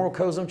just that moral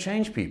codes don't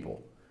change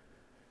people.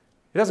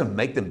 It doesn't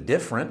make them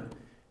different.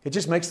 It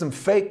just makes them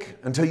fake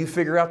until you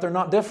figure out they're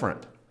not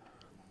different.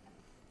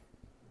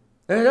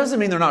 And it doesn't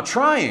mean they're not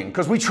trying,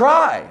 because we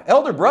try.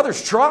 Elder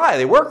brothers try.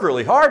 They work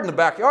really hard in the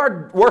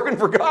backyard, working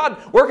for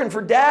God, working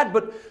for Dad,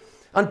 but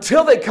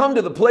until they come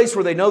to the place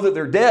where they know that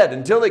they're dead,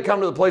 until they come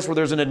to the place where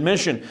there's an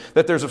admission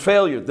that there's a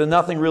failure, then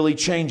nothing really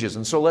changes.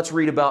 And so let's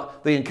read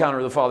about the encounter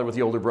of the father with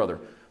the older brother.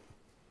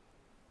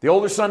 The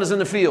older son is in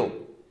the field.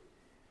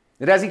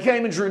 And as he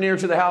came and drew near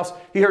to the house,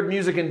 he heard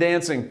music and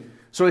dancing.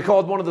 So he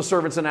called one of the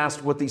servants and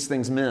asked what these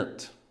things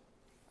meant.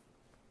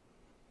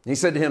 And he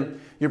said to him,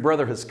 your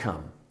brother has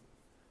come.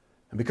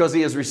 And because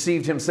he has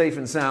received him safe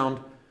and sound,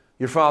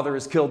 your father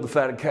has killed the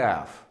fatted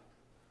calf.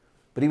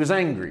 But he was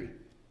angry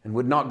and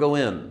would not go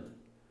in.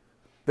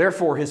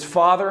 Therefore his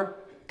father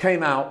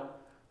came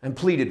out and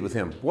pleaded with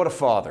him. What a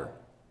father.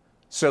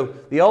 So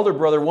the elder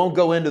brother won't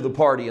go into the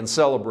party and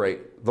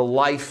celebrate the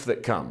life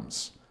that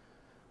comes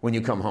when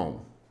you come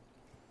home.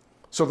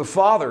 So the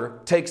father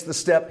takes the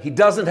step he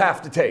doesn't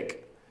have to take.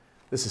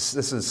 This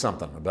is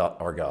something about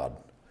our God.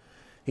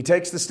 He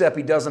takes the step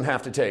he doesn't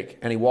have to take,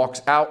 and he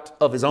walks out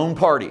of his own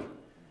party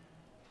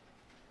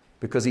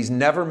because he's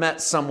never met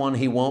someone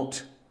he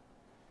won't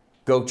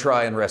go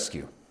try and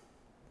rescue.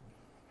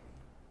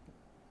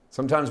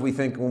 Sometimes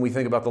when we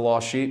think about the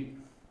lost sheep,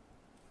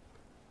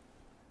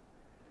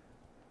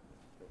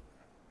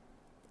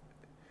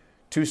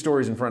 two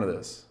stories in front of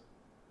this.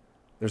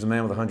 There's a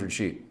man with 100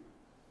 sheep.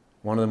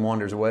 One of them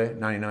wanders away,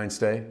 99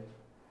 stay.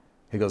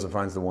 He goes and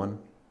finds the one.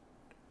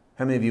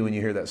 How many of you, when you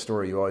hear that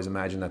story, you always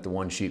imagine that the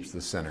one sheep's the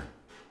sinner,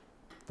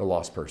 the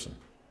lost person,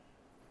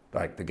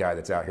 like the guy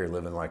that's out here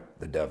living like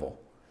the devil,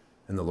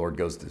 and the Lord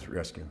goes to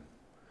rescue him?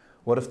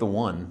 What if the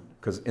one,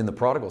 because in the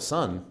prodigal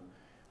son,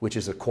 which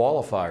is a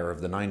qualifier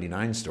of the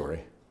 99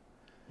 story,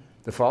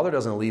 the father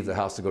doesn't leave the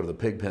house to go to the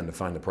pig pen to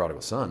find the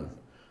prodigal son.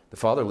 The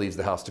father leaves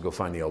the house to go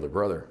find the elder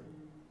brother.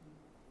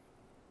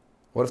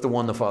 What if the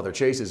one the father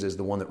chases is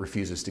the one that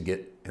refuses to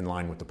get in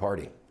line with the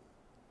party?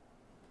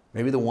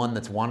 Maybe the one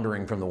that's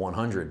wandering from the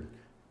 100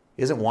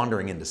 isn't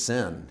wandering into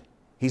sin.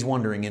 He's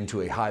wandering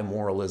into a high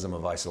moralism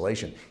of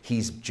isolation.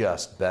 He's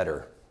just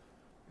better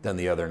than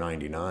the other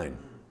 99.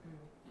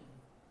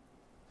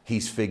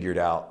 He's figured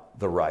out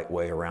the right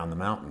way around the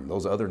mountain.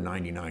 Those other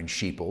 99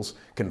 sheeples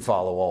can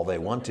follow all they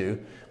want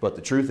to, but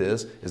the truth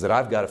is that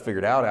I've got it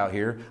figured out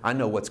here. I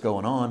know what's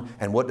going on,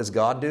 and what does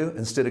God do?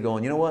 Instead of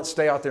going, you know what,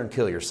 stay out there and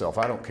kill yourself,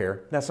 I don't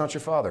care. That's not your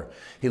Father.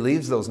 He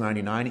leaves those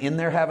 99 in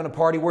there having a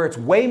party where it's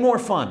way more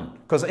fun,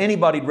 because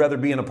anybody'd rather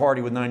be in a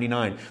party with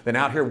 99 than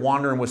out here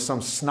wandering with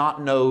some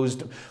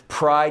snot-nosed,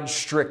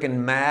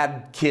 pride-stricken,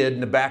 mad kid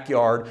in the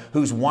backyard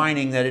who's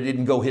whining that it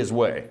didn't go his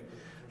way.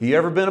 You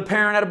ever been a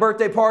parent at a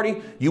birthday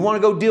party? You want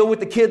to go deal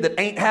with the kid that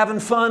ain't having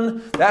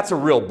fun? That's a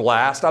real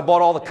blast. I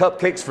bought all the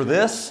cupcakes for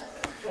this.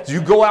 So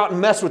you go out and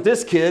mess with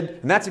this kid,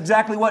 and that's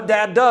exactly what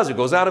Dad does. He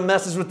goes out and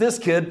messes with this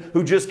kid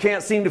who just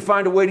can't seem to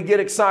find a way to get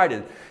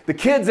excited. The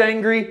kid's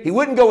angry. He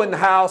wouldn't go in the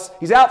house.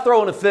 He's out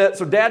throwing a fit,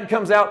 so Dad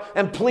comes out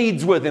and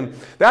pleads with him.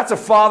 That's a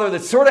father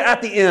that's sort of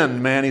at the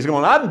end, man. He's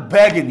going, I'm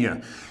begging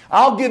you.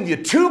 I'll give you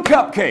 2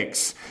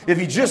 cupcakes if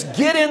you just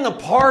get in the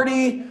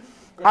party.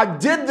 I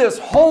did this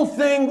whole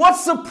thing.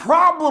 What's the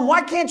problem?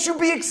 Why can't you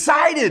be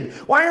excited?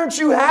 Why aren't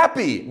you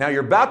happy? Now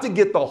you're about to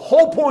get the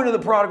whole point of the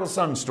prodigal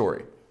son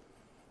story.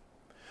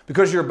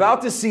 Because you're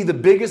about to see the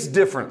biggest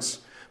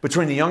difference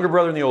between the younger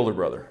brother and the older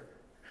brother.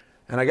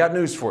 And I got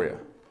news for you.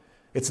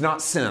 It's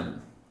not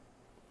sin.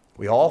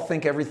 We all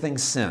think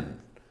everything's sin.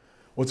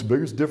 What's the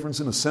biggest difference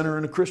in a sinner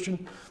and a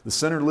Christian? The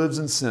sinner lives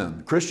in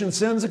sin. Christian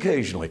sins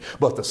occasionally,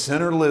 but the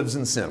sinner lives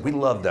in sin. We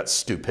love that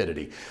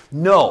stupidity.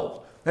 No.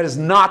 That is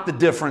not the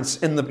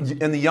difference in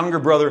the younger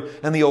brother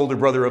and the older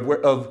brother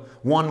of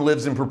one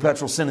lives in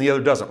perpetual sin and the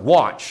other doesn't.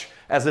 Watch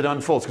as it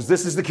unfolds, because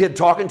this is the kid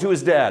talking to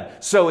his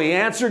dad. So he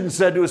answered and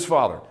said to his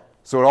father.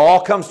 So it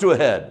all comes to a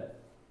head.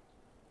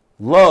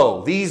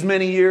 Lo, these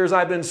many years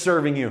I've been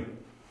serving you.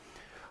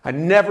 I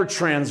never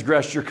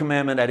transgressed your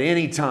commandment at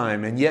any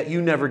time, and yet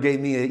you never gave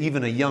me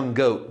even a young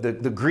goat. The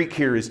Greek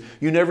here is,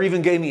 you never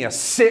even gave me a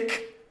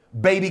sick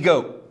baby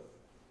goat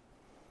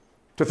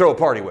to throw a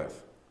party with.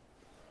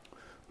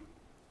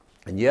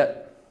 And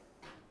yet,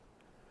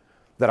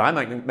 that I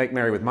might make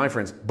merry with my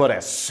friends. But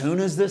as soon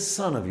as this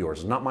son of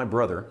yours, not my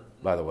brother,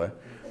 by the way,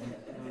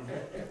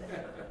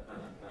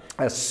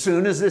 as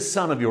soon as this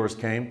son of yours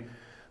came,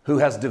 who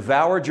has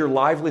devoured your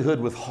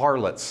livelihood with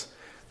harlots.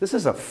 This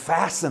is a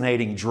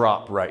fascinating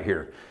drop right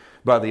here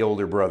by the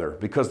older brother,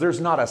 because there's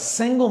not a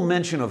single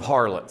mention of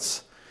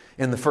harlots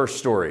in the first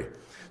story.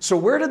 So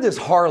where did this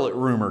harlot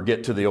rumor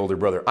get to the older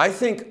brother? I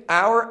think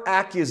our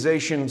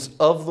accusations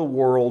of the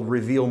world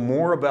reveal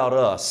more about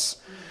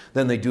us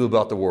than they do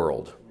about the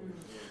world.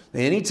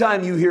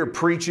 Anytime you hear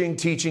preaching,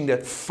 teaching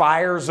that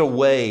fires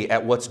away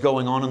at what's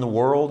going on in the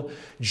world,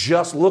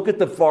 just look at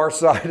the far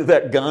side of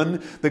that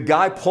gun. The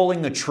guy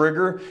pulling the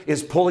trigger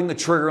is pulling the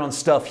trigger on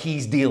stuff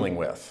he's dealing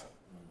with.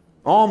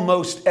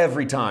 Almost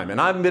every time. And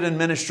I've been in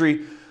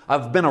ministry,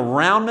 I've been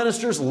around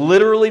ministers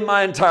literally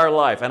my entire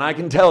life. And I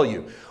can tell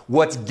you,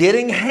 what's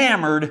getting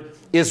hammered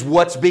is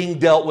what's being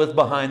dealt with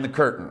behind the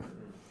curtain.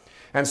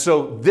 And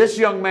so this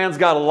young man's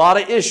got a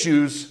lot of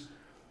issues.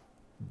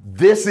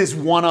 This is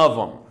one of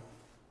them.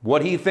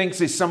 What he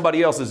thinks is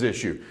somebody else's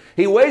issue.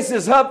 He wastes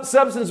his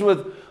substance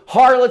with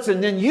harlots,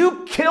 and then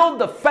you killed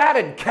the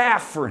fatted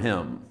calf for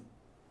him.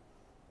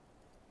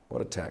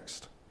 What a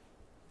text.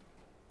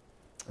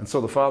 And so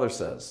the father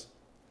says,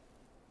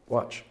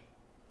 watch,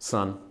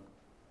 son,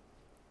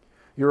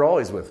 you're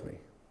always with me.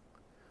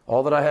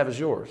 All that I have is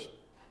yours.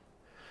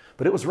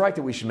 But it was right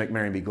that we should make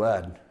merry and be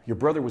glad. Your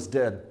brother was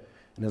dead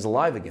and is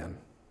alive again.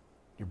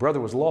 Your brother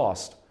was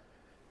lost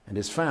and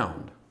is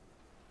found.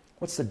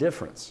 What's the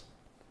difference?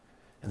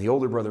 And the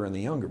older brother and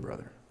the younger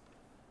brother.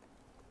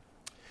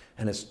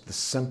 And it's the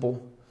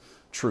simple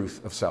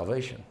truth of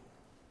salvation.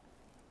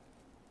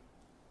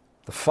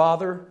 The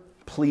father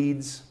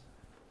pleads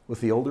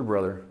with the older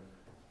brother,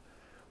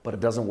 but it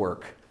doesn't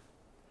work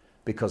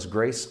because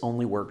grace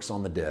only works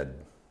on the dead.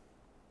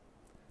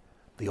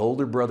 The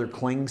older brother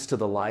clings to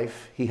the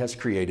life he has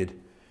created,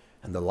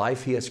 and the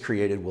life he has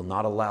created will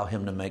not allow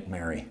him to make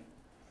merry.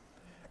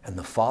 And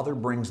the father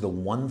brings the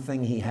one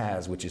thing he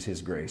has, which is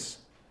his grace.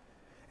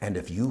 And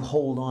if you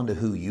hold on to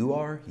who you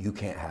are, you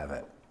can't have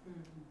it.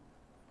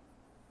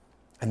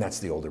 And that's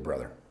the older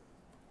brother.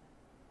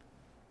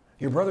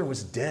 Your brother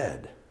was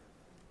dead.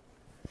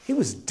 He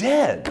was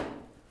dead.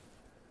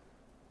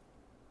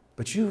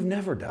 But you've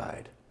never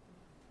died.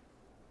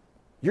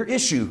 Your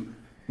issue,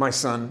 my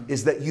son,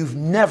 is that you've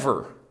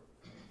never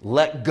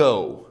let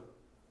go.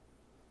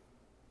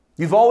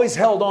 You've always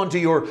held on to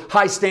your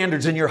high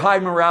standards and your high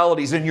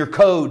moralities and your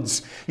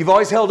codes. You've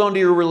always held on to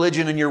your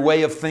religion and your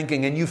way of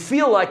thinking, and you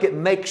feel like it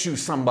makes you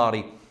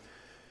somebody.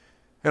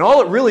 And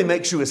all it really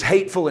makes you is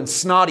hateful and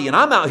snotty. And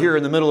I'm out here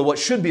in the middle of what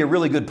should be a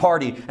really good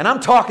party, and I'm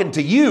talking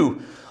to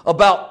you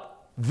about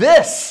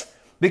this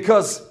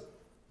because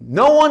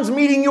no one's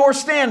meeting your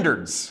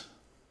standards.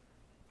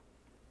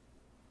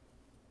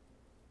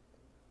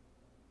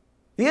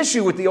 The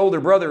issue with the older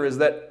brother is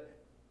that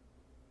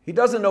he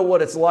doesn't know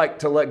what it's like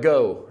to let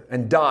go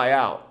and die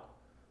out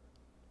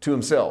to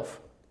himself.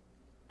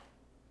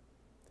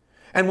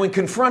 And when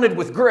confronted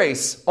with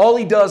grace, all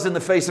he does in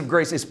the face of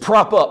grace is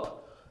prop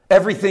up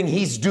everything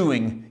he's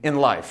doing in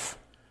life.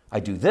 I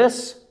do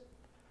this,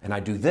 and I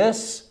do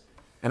this,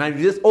 and I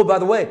do this. Oh, by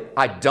the way,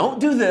 I don't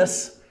do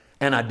this,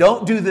 and I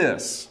don't do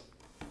this.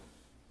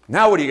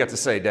 Now what do you got to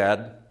say,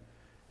 Dad?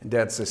 And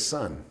Dad says,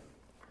 son,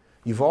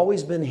 you've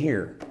always been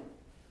here.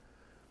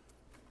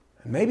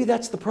 And maybe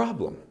that's the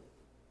problem.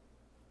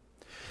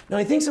 Now,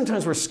 I think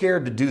sometimes we're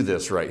scared to do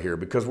this right here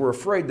because we're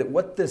afraid that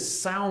what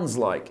this sounds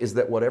like is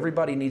that what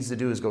everybody needs to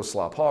do is go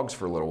slop hogs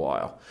for a little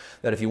while.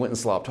 That if you went and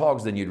slopped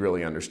hogs, then you'd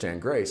really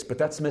understand grace. But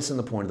that's missing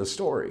the point of the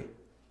story.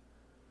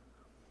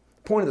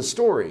 The point of the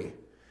story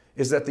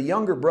is that the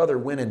younger brother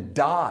went and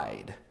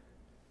died.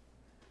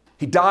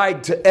 He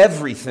died to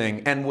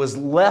everything and was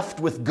left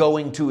with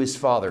going to his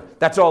father.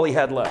 That's all he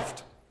had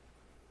left.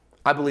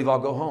 I believe I'll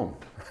go home.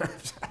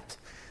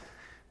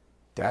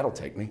 Dad will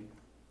take me.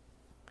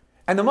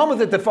 And the moment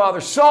that the father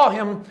saw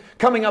him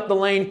coming up the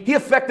lane, he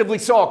effectively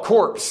saw a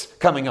corpse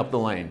coming up the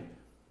lane.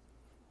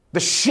 The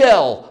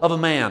shell of a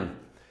man.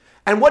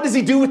 And what does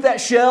he do with that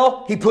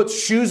shell? He puts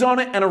shoes on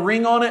it and a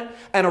ring on it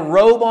and a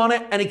robe on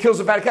it, and he kills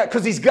a fatted cat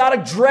because he's got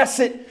to dress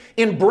it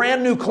in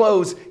brand new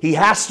clothes. He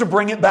has to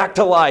bring it back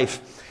to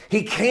life.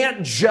 He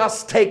can't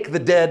just take the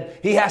dead.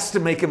 He has to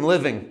make him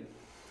living.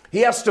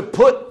 He has to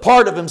put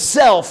part of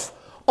himself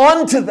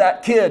onto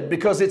that kid,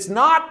 because it's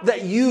not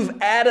that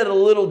you've added a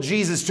little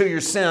Jesus to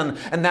your sin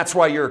and that's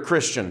why you're a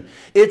Christian.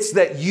 It's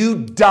that you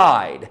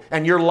died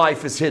and your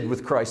life is hid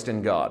with Christ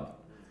in God.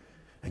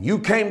 And you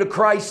came to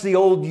Christ, the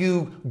old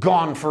you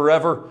gone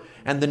forever,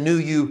 and the new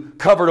you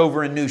covered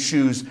over in new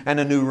shoes and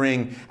a new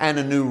ring and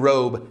a new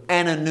robe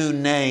and a new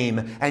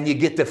name, and you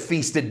get to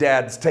feast at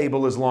Dad's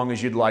table as long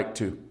as you'd like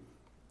to.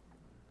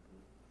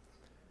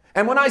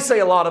 And when I say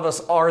a lot of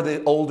us are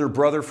the older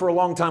brother, for a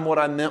long time what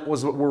I meant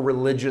was that we're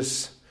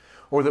religious,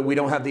 or that we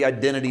don't have the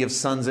identity of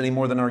sons any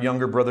more than our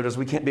younger brother does.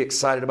 We can't be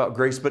excited about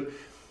grace, but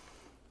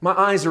my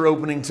eyes are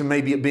opening to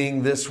maybe it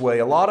being this way.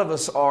 A lot of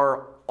us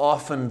are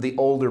often the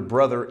older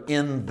brother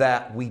in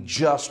that we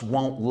just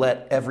won't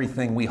let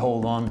everything we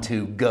hold on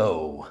to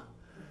go.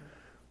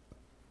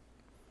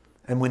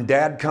 And when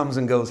Dad comes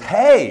and goes,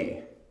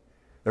 hey,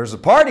 there's a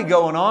party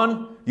going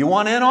on, you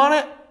want in on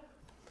it?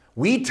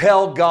 We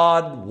tell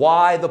God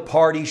why the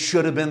party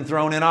should have been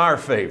thrown in our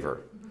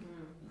favor.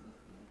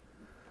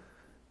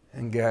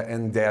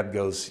 And Dad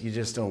goes, you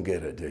just don't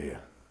get it, do you?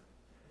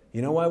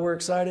 You know why we're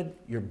excited?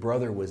 Your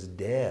brother was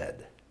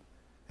dead,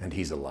 and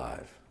he's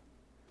alive.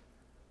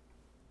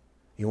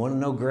 You want to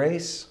know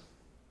grace?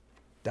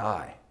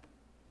 Die.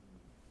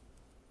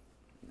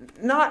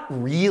 Not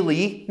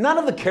really. None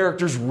of the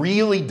characters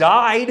really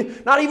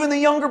died. Not even the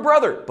younger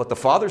brother. But the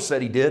father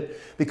said he did,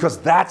 because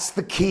that's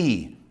the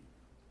key.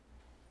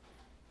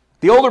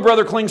 The older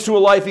brother clings to a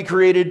life he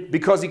created.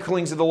 Because he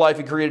clings to the life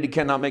he created, he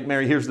cannot make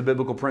merry. Here's the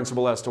biblical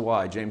principle as to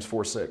why. James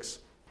 4:6.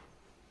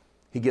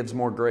 He gives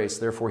more grace.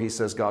 Therefore, he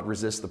says God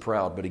resists the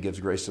proud, but he gives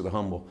grace to the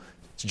humble.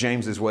 It's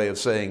James's way of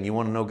saying, you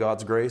want to know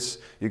God's grace?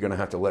 You're going to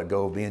have to let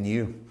go of being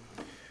you. You're going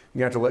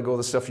to have to let go of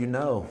the stuff you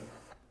know.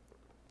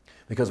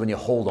 Because when you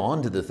hold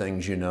on to the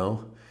things you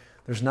know,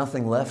 there's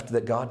nothing left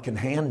that God can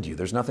hand you.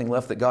 There's nothing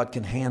left that God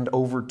can hand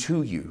over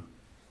to you.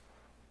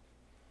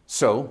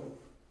 So,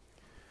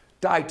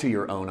 die to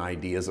your own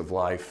ideas of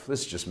life.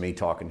 This is just me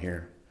talking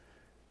here.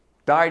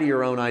 Die to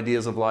your own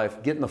ideas of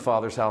life. Get in the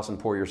Father's house and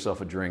pour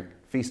yourself a drink.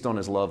 Feast on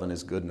His love and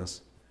His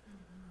goodness.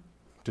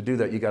 To do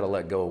that, you got to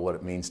let go of what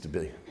it means to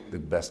be the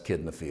best kid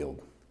in the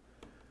field.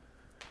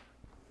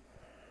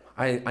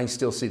 I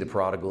still see the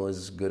prodigal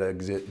as a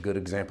good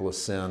example of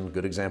sin,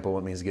 good example of what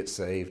it means to get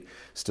saved.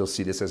 Still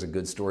see this as a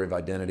good story of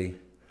identity.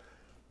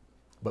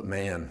 But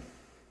man,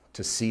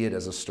 to see it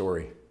as a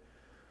story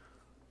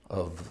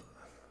of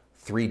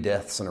 3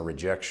 deaths and a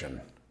rejection,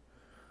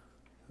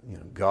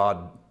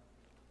 God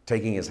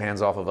taking His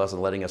hands off of us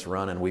and letting us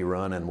run, and we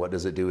run, and what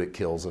does it do? It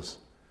kills us.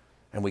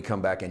 And we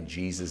come back and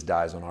Jesus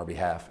dies on our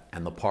behalf.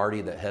 And the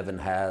party that heaven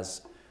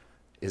has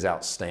is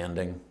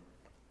outstanding.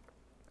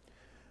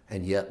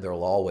 And yet there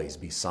will always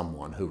be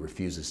someone who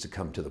refuses to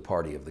come to the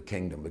party of the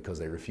kingdom because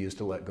they refuse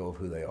to let go of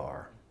who they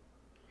are.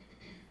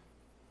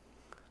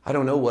 I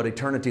don't know what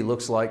eternity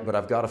looks like, but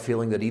I've got a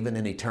feeling that even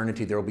in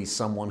eternity there will be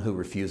someone who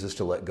refuses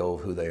to let go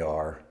of who they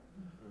are.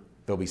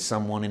 There'll be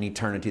someone in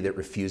eternity that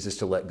refuses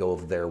to let go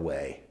of their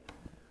way.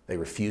 They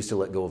refuse to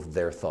let go of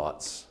their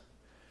thoughts.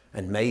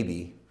 And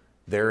maybe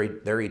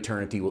their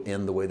eternity will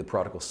end the way the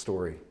prodigal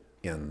story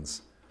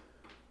ends.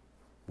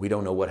 We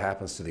don't know what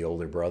happens to the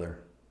older brother.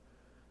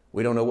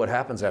 We don't know what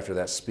happens after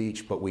that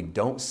speech, but we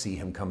don't see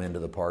him come into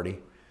the party.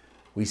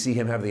 We see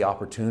him have the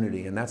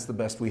opportunity, and that's the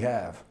best we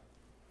have,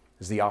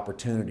 is the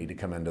opportunity to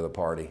come into the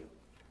party.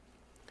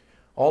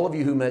 All of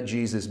you who met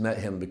Jesus met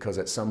Him because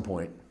at some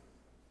point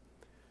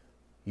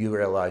you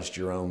realized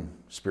your own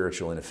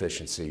spiritual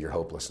inefficiency, your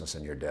hopelessness,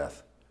 and your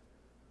death.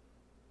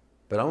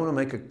 But I want to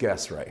make a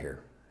guess right here.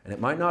 And it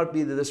might not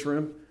be to this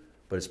room,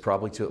 but it's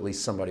probably to at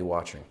least somebody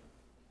watching.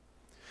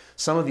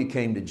 Some of you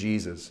came to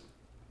Jesus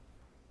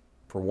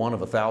for one of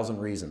 1,000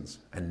 reasons,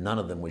 and none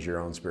of them was your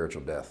own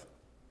spiritual death.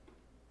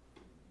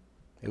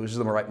 It was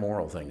the right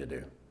moral thing to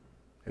do.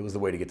 It was the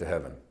way to get to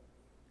heaven.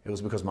 It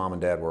was because mom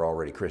and dad were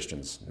already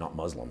Christians, not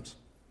Muslims.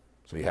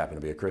 So you happened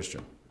to be a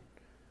Christian.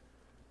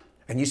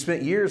 And you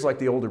spent years like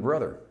the older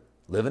brother,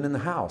 living in the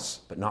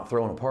house, but not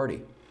throwing a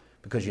party,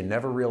 because you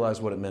never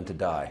realized what it meant to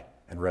die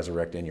and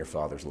resurrect in your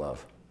Father's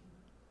love.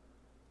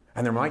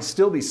 And there might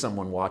still be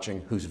someone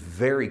watching who's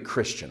very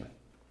Christian.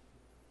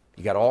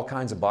 You got all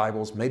kinds of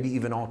Bibles, maybe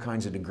even all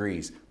kinds of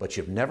degrees, but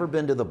you've never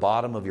been to the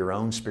bottom of your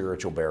own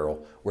spiritual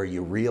barrel where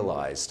you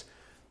realized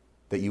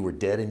that you were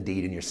dead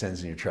indeed in your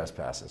sins and your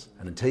trespasses.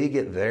 And until you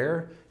get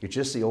there, you're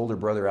just the older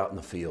brother out in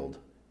the field.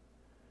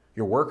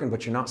 You're working,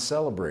 but you're not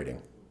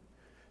celebrating.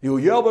 You go,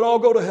 yeah, but I'll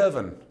go to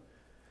heaven.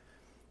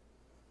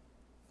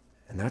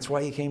 And that's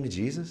why you came to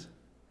Jesus?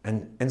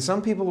 And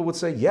some people would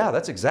say, yeah,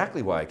 that's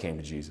exactly why I came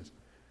to Jesus.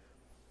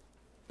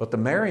 But the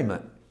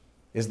merriment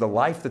is the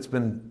life that's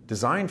been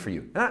designed for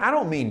you. And I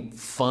don't mean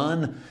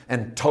fun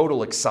and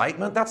total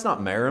excitement. That's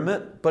not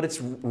merriment, but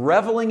it's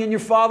reveling in your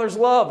Father's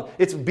love.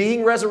 It's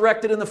being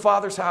resurrected in the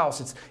Father's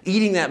house. It's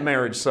eating that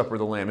marriage supper of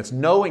the Lamb. It's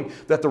knowing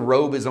that the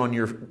robe is on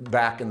your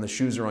back and the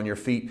shoes are on your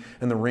feet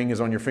and the ring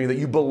is on your finger, that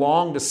you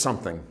belong to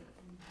something.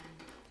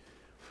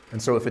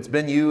 And so if it's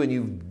been you and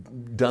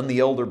you've done the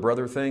elder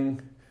brother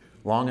thing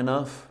long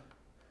enough,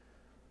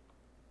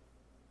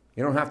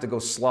 you don't have to go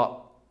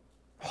slop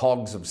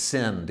hogs of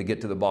sin to get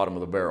to the bottom of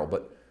the barrel,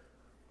 but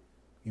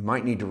you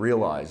might need to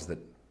realize that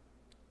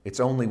it's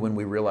only when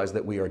we realize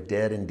that we are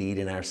dead indeed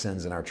in our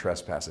sins and our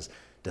trespasses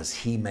does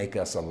He make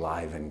us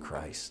alive in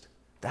Christ.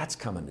 That's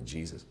coming to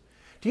Jesus.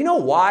 Do you know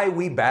why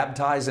we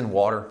baptize in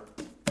water?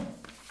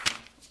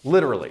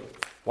 Literally.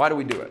 Why do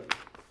we do it?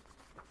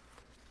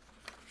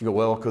 You go,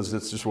 well, because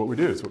it's just what we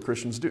do. It's what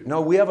Christians do.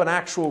 No, we have an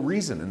actual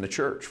reason in the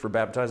church for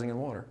baptizing in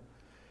water.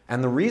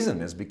 And the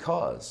reason is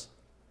because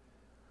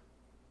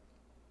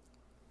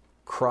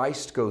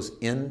Christ goes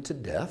into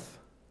death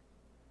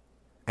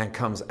and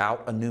comes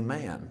out a new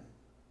man.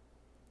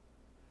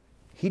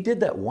 He did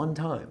that one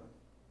time.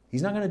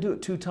 He's not going to do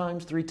it 2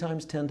 times, 3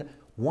 times, 10 times.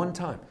 One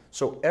time.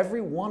 So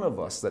every one of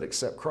us that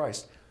accept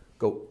Christ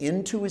go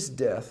into His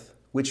death,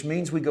 which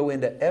means we go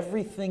into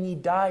everything He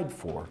died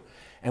for,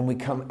 and we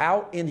come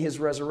out in His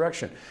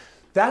resurrection.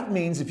 That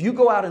means if you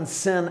go out and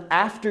sin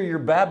after your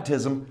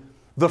baptism,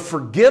 the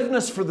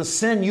forgiveness for the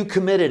sin you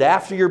committed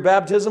after your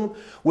baptism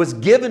was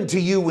given to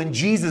you when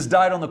Jesus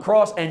died on the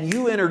cross, and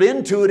you entered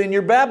into it in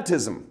your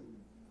baptism.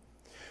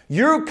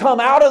 You come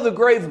out of the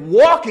grave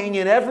walking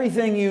in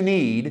everything you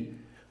need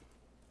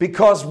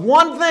because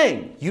one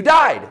thing, you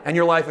died and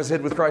your life is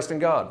hid with Christ in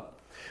God.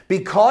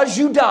 Because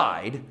you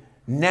died,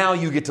 now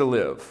you get to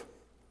live.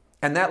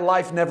 And that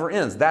life never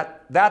ends.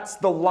 That's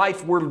the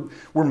life we're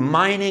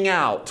mining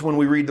out when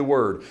we read the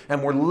Word.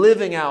 And we're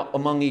living out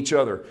among each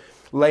other,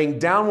 laying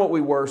down what we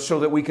were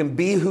so that we can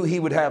be who He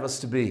would have us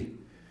to be.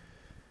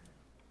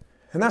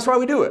 And that's why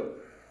we do it.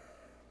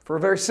 For a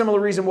very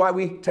similar reason why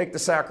we take the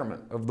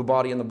sacrament of the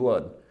body and the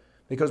blood.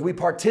 Because we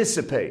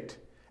participate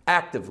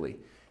actively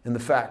in the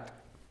fact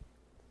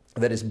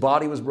that His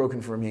body was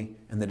broken for me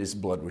and that His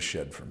blood was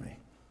shed for me.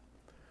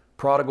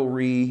 Prodigal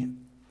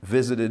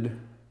revisited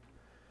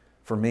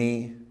for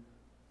me.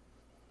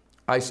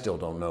 I still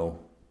don't know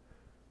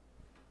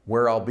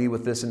where I'll be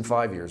with this in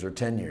 5 years or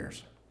 10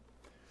 years.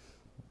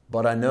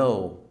 But I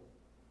know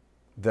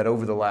that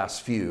over the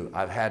last few,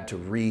 I've had to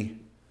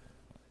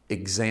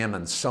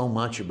re-examine so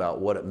much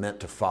about what it meant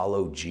to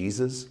follow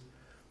Jesus.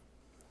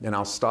 And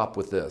I'll stop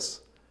with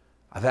this.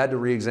 I've had to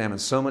re-examine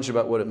so much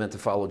about what it meant to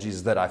follow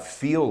Jesus that I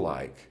feel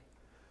like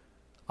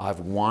I've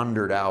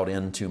wandered out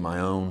into my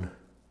own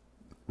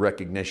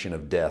recognition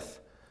of death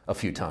a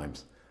few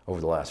times over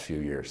the last few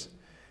years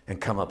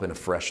and come up in a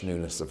fresh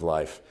newness of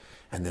life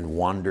and then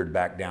wandered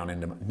back down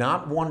into,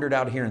 not wandered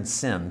out here and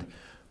sinned,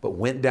 but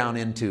went down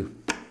into,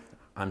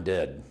 I'm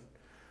dead.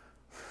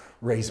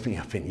 Raise me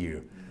up in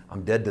you.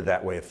 I'm dead to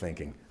that way of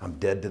thinking. I'm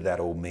dead to that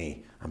old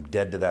me. I'm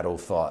dead to that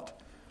old thought.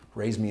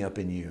 Raise me up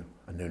in you,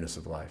 a newness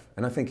of life.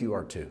 And I think you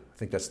are too. I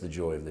think that's the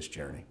joy of this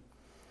journey.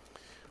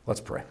 Let's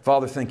pray.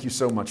 Father, thank you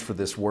so much for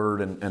this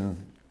word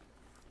and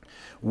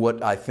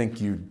what I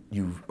think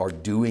you are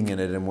doing in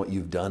it and what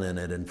you've done in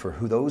it. And for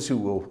those who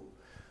will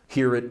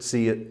hear it,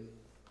 see it,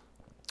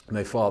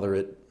 may, Father,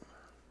 it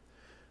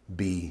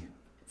be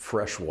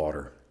fresh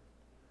water.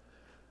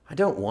 I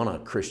don't want a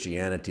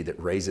Christianity that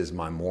raises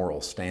my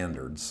moral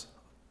standards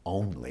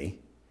only.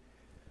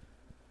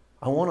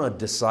 I want a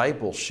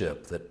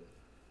discipleship that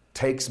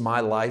takes my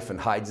life and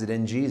hides it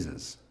in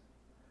Jesus.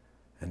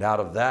 And out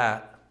of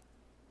that,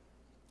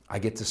 I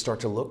get to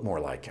start to look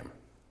more like Him.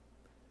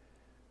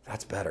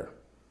 That's better.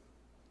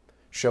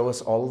 Show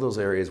us all of those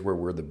areas where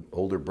we're the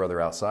older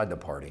brother outside the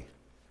party,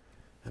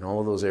 and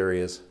all of those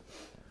areas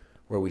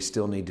where we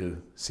still need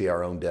to see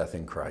our own death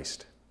in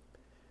Christ.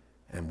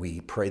 And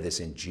we pray this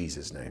in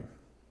Jesus' name.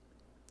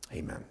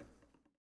 Amen.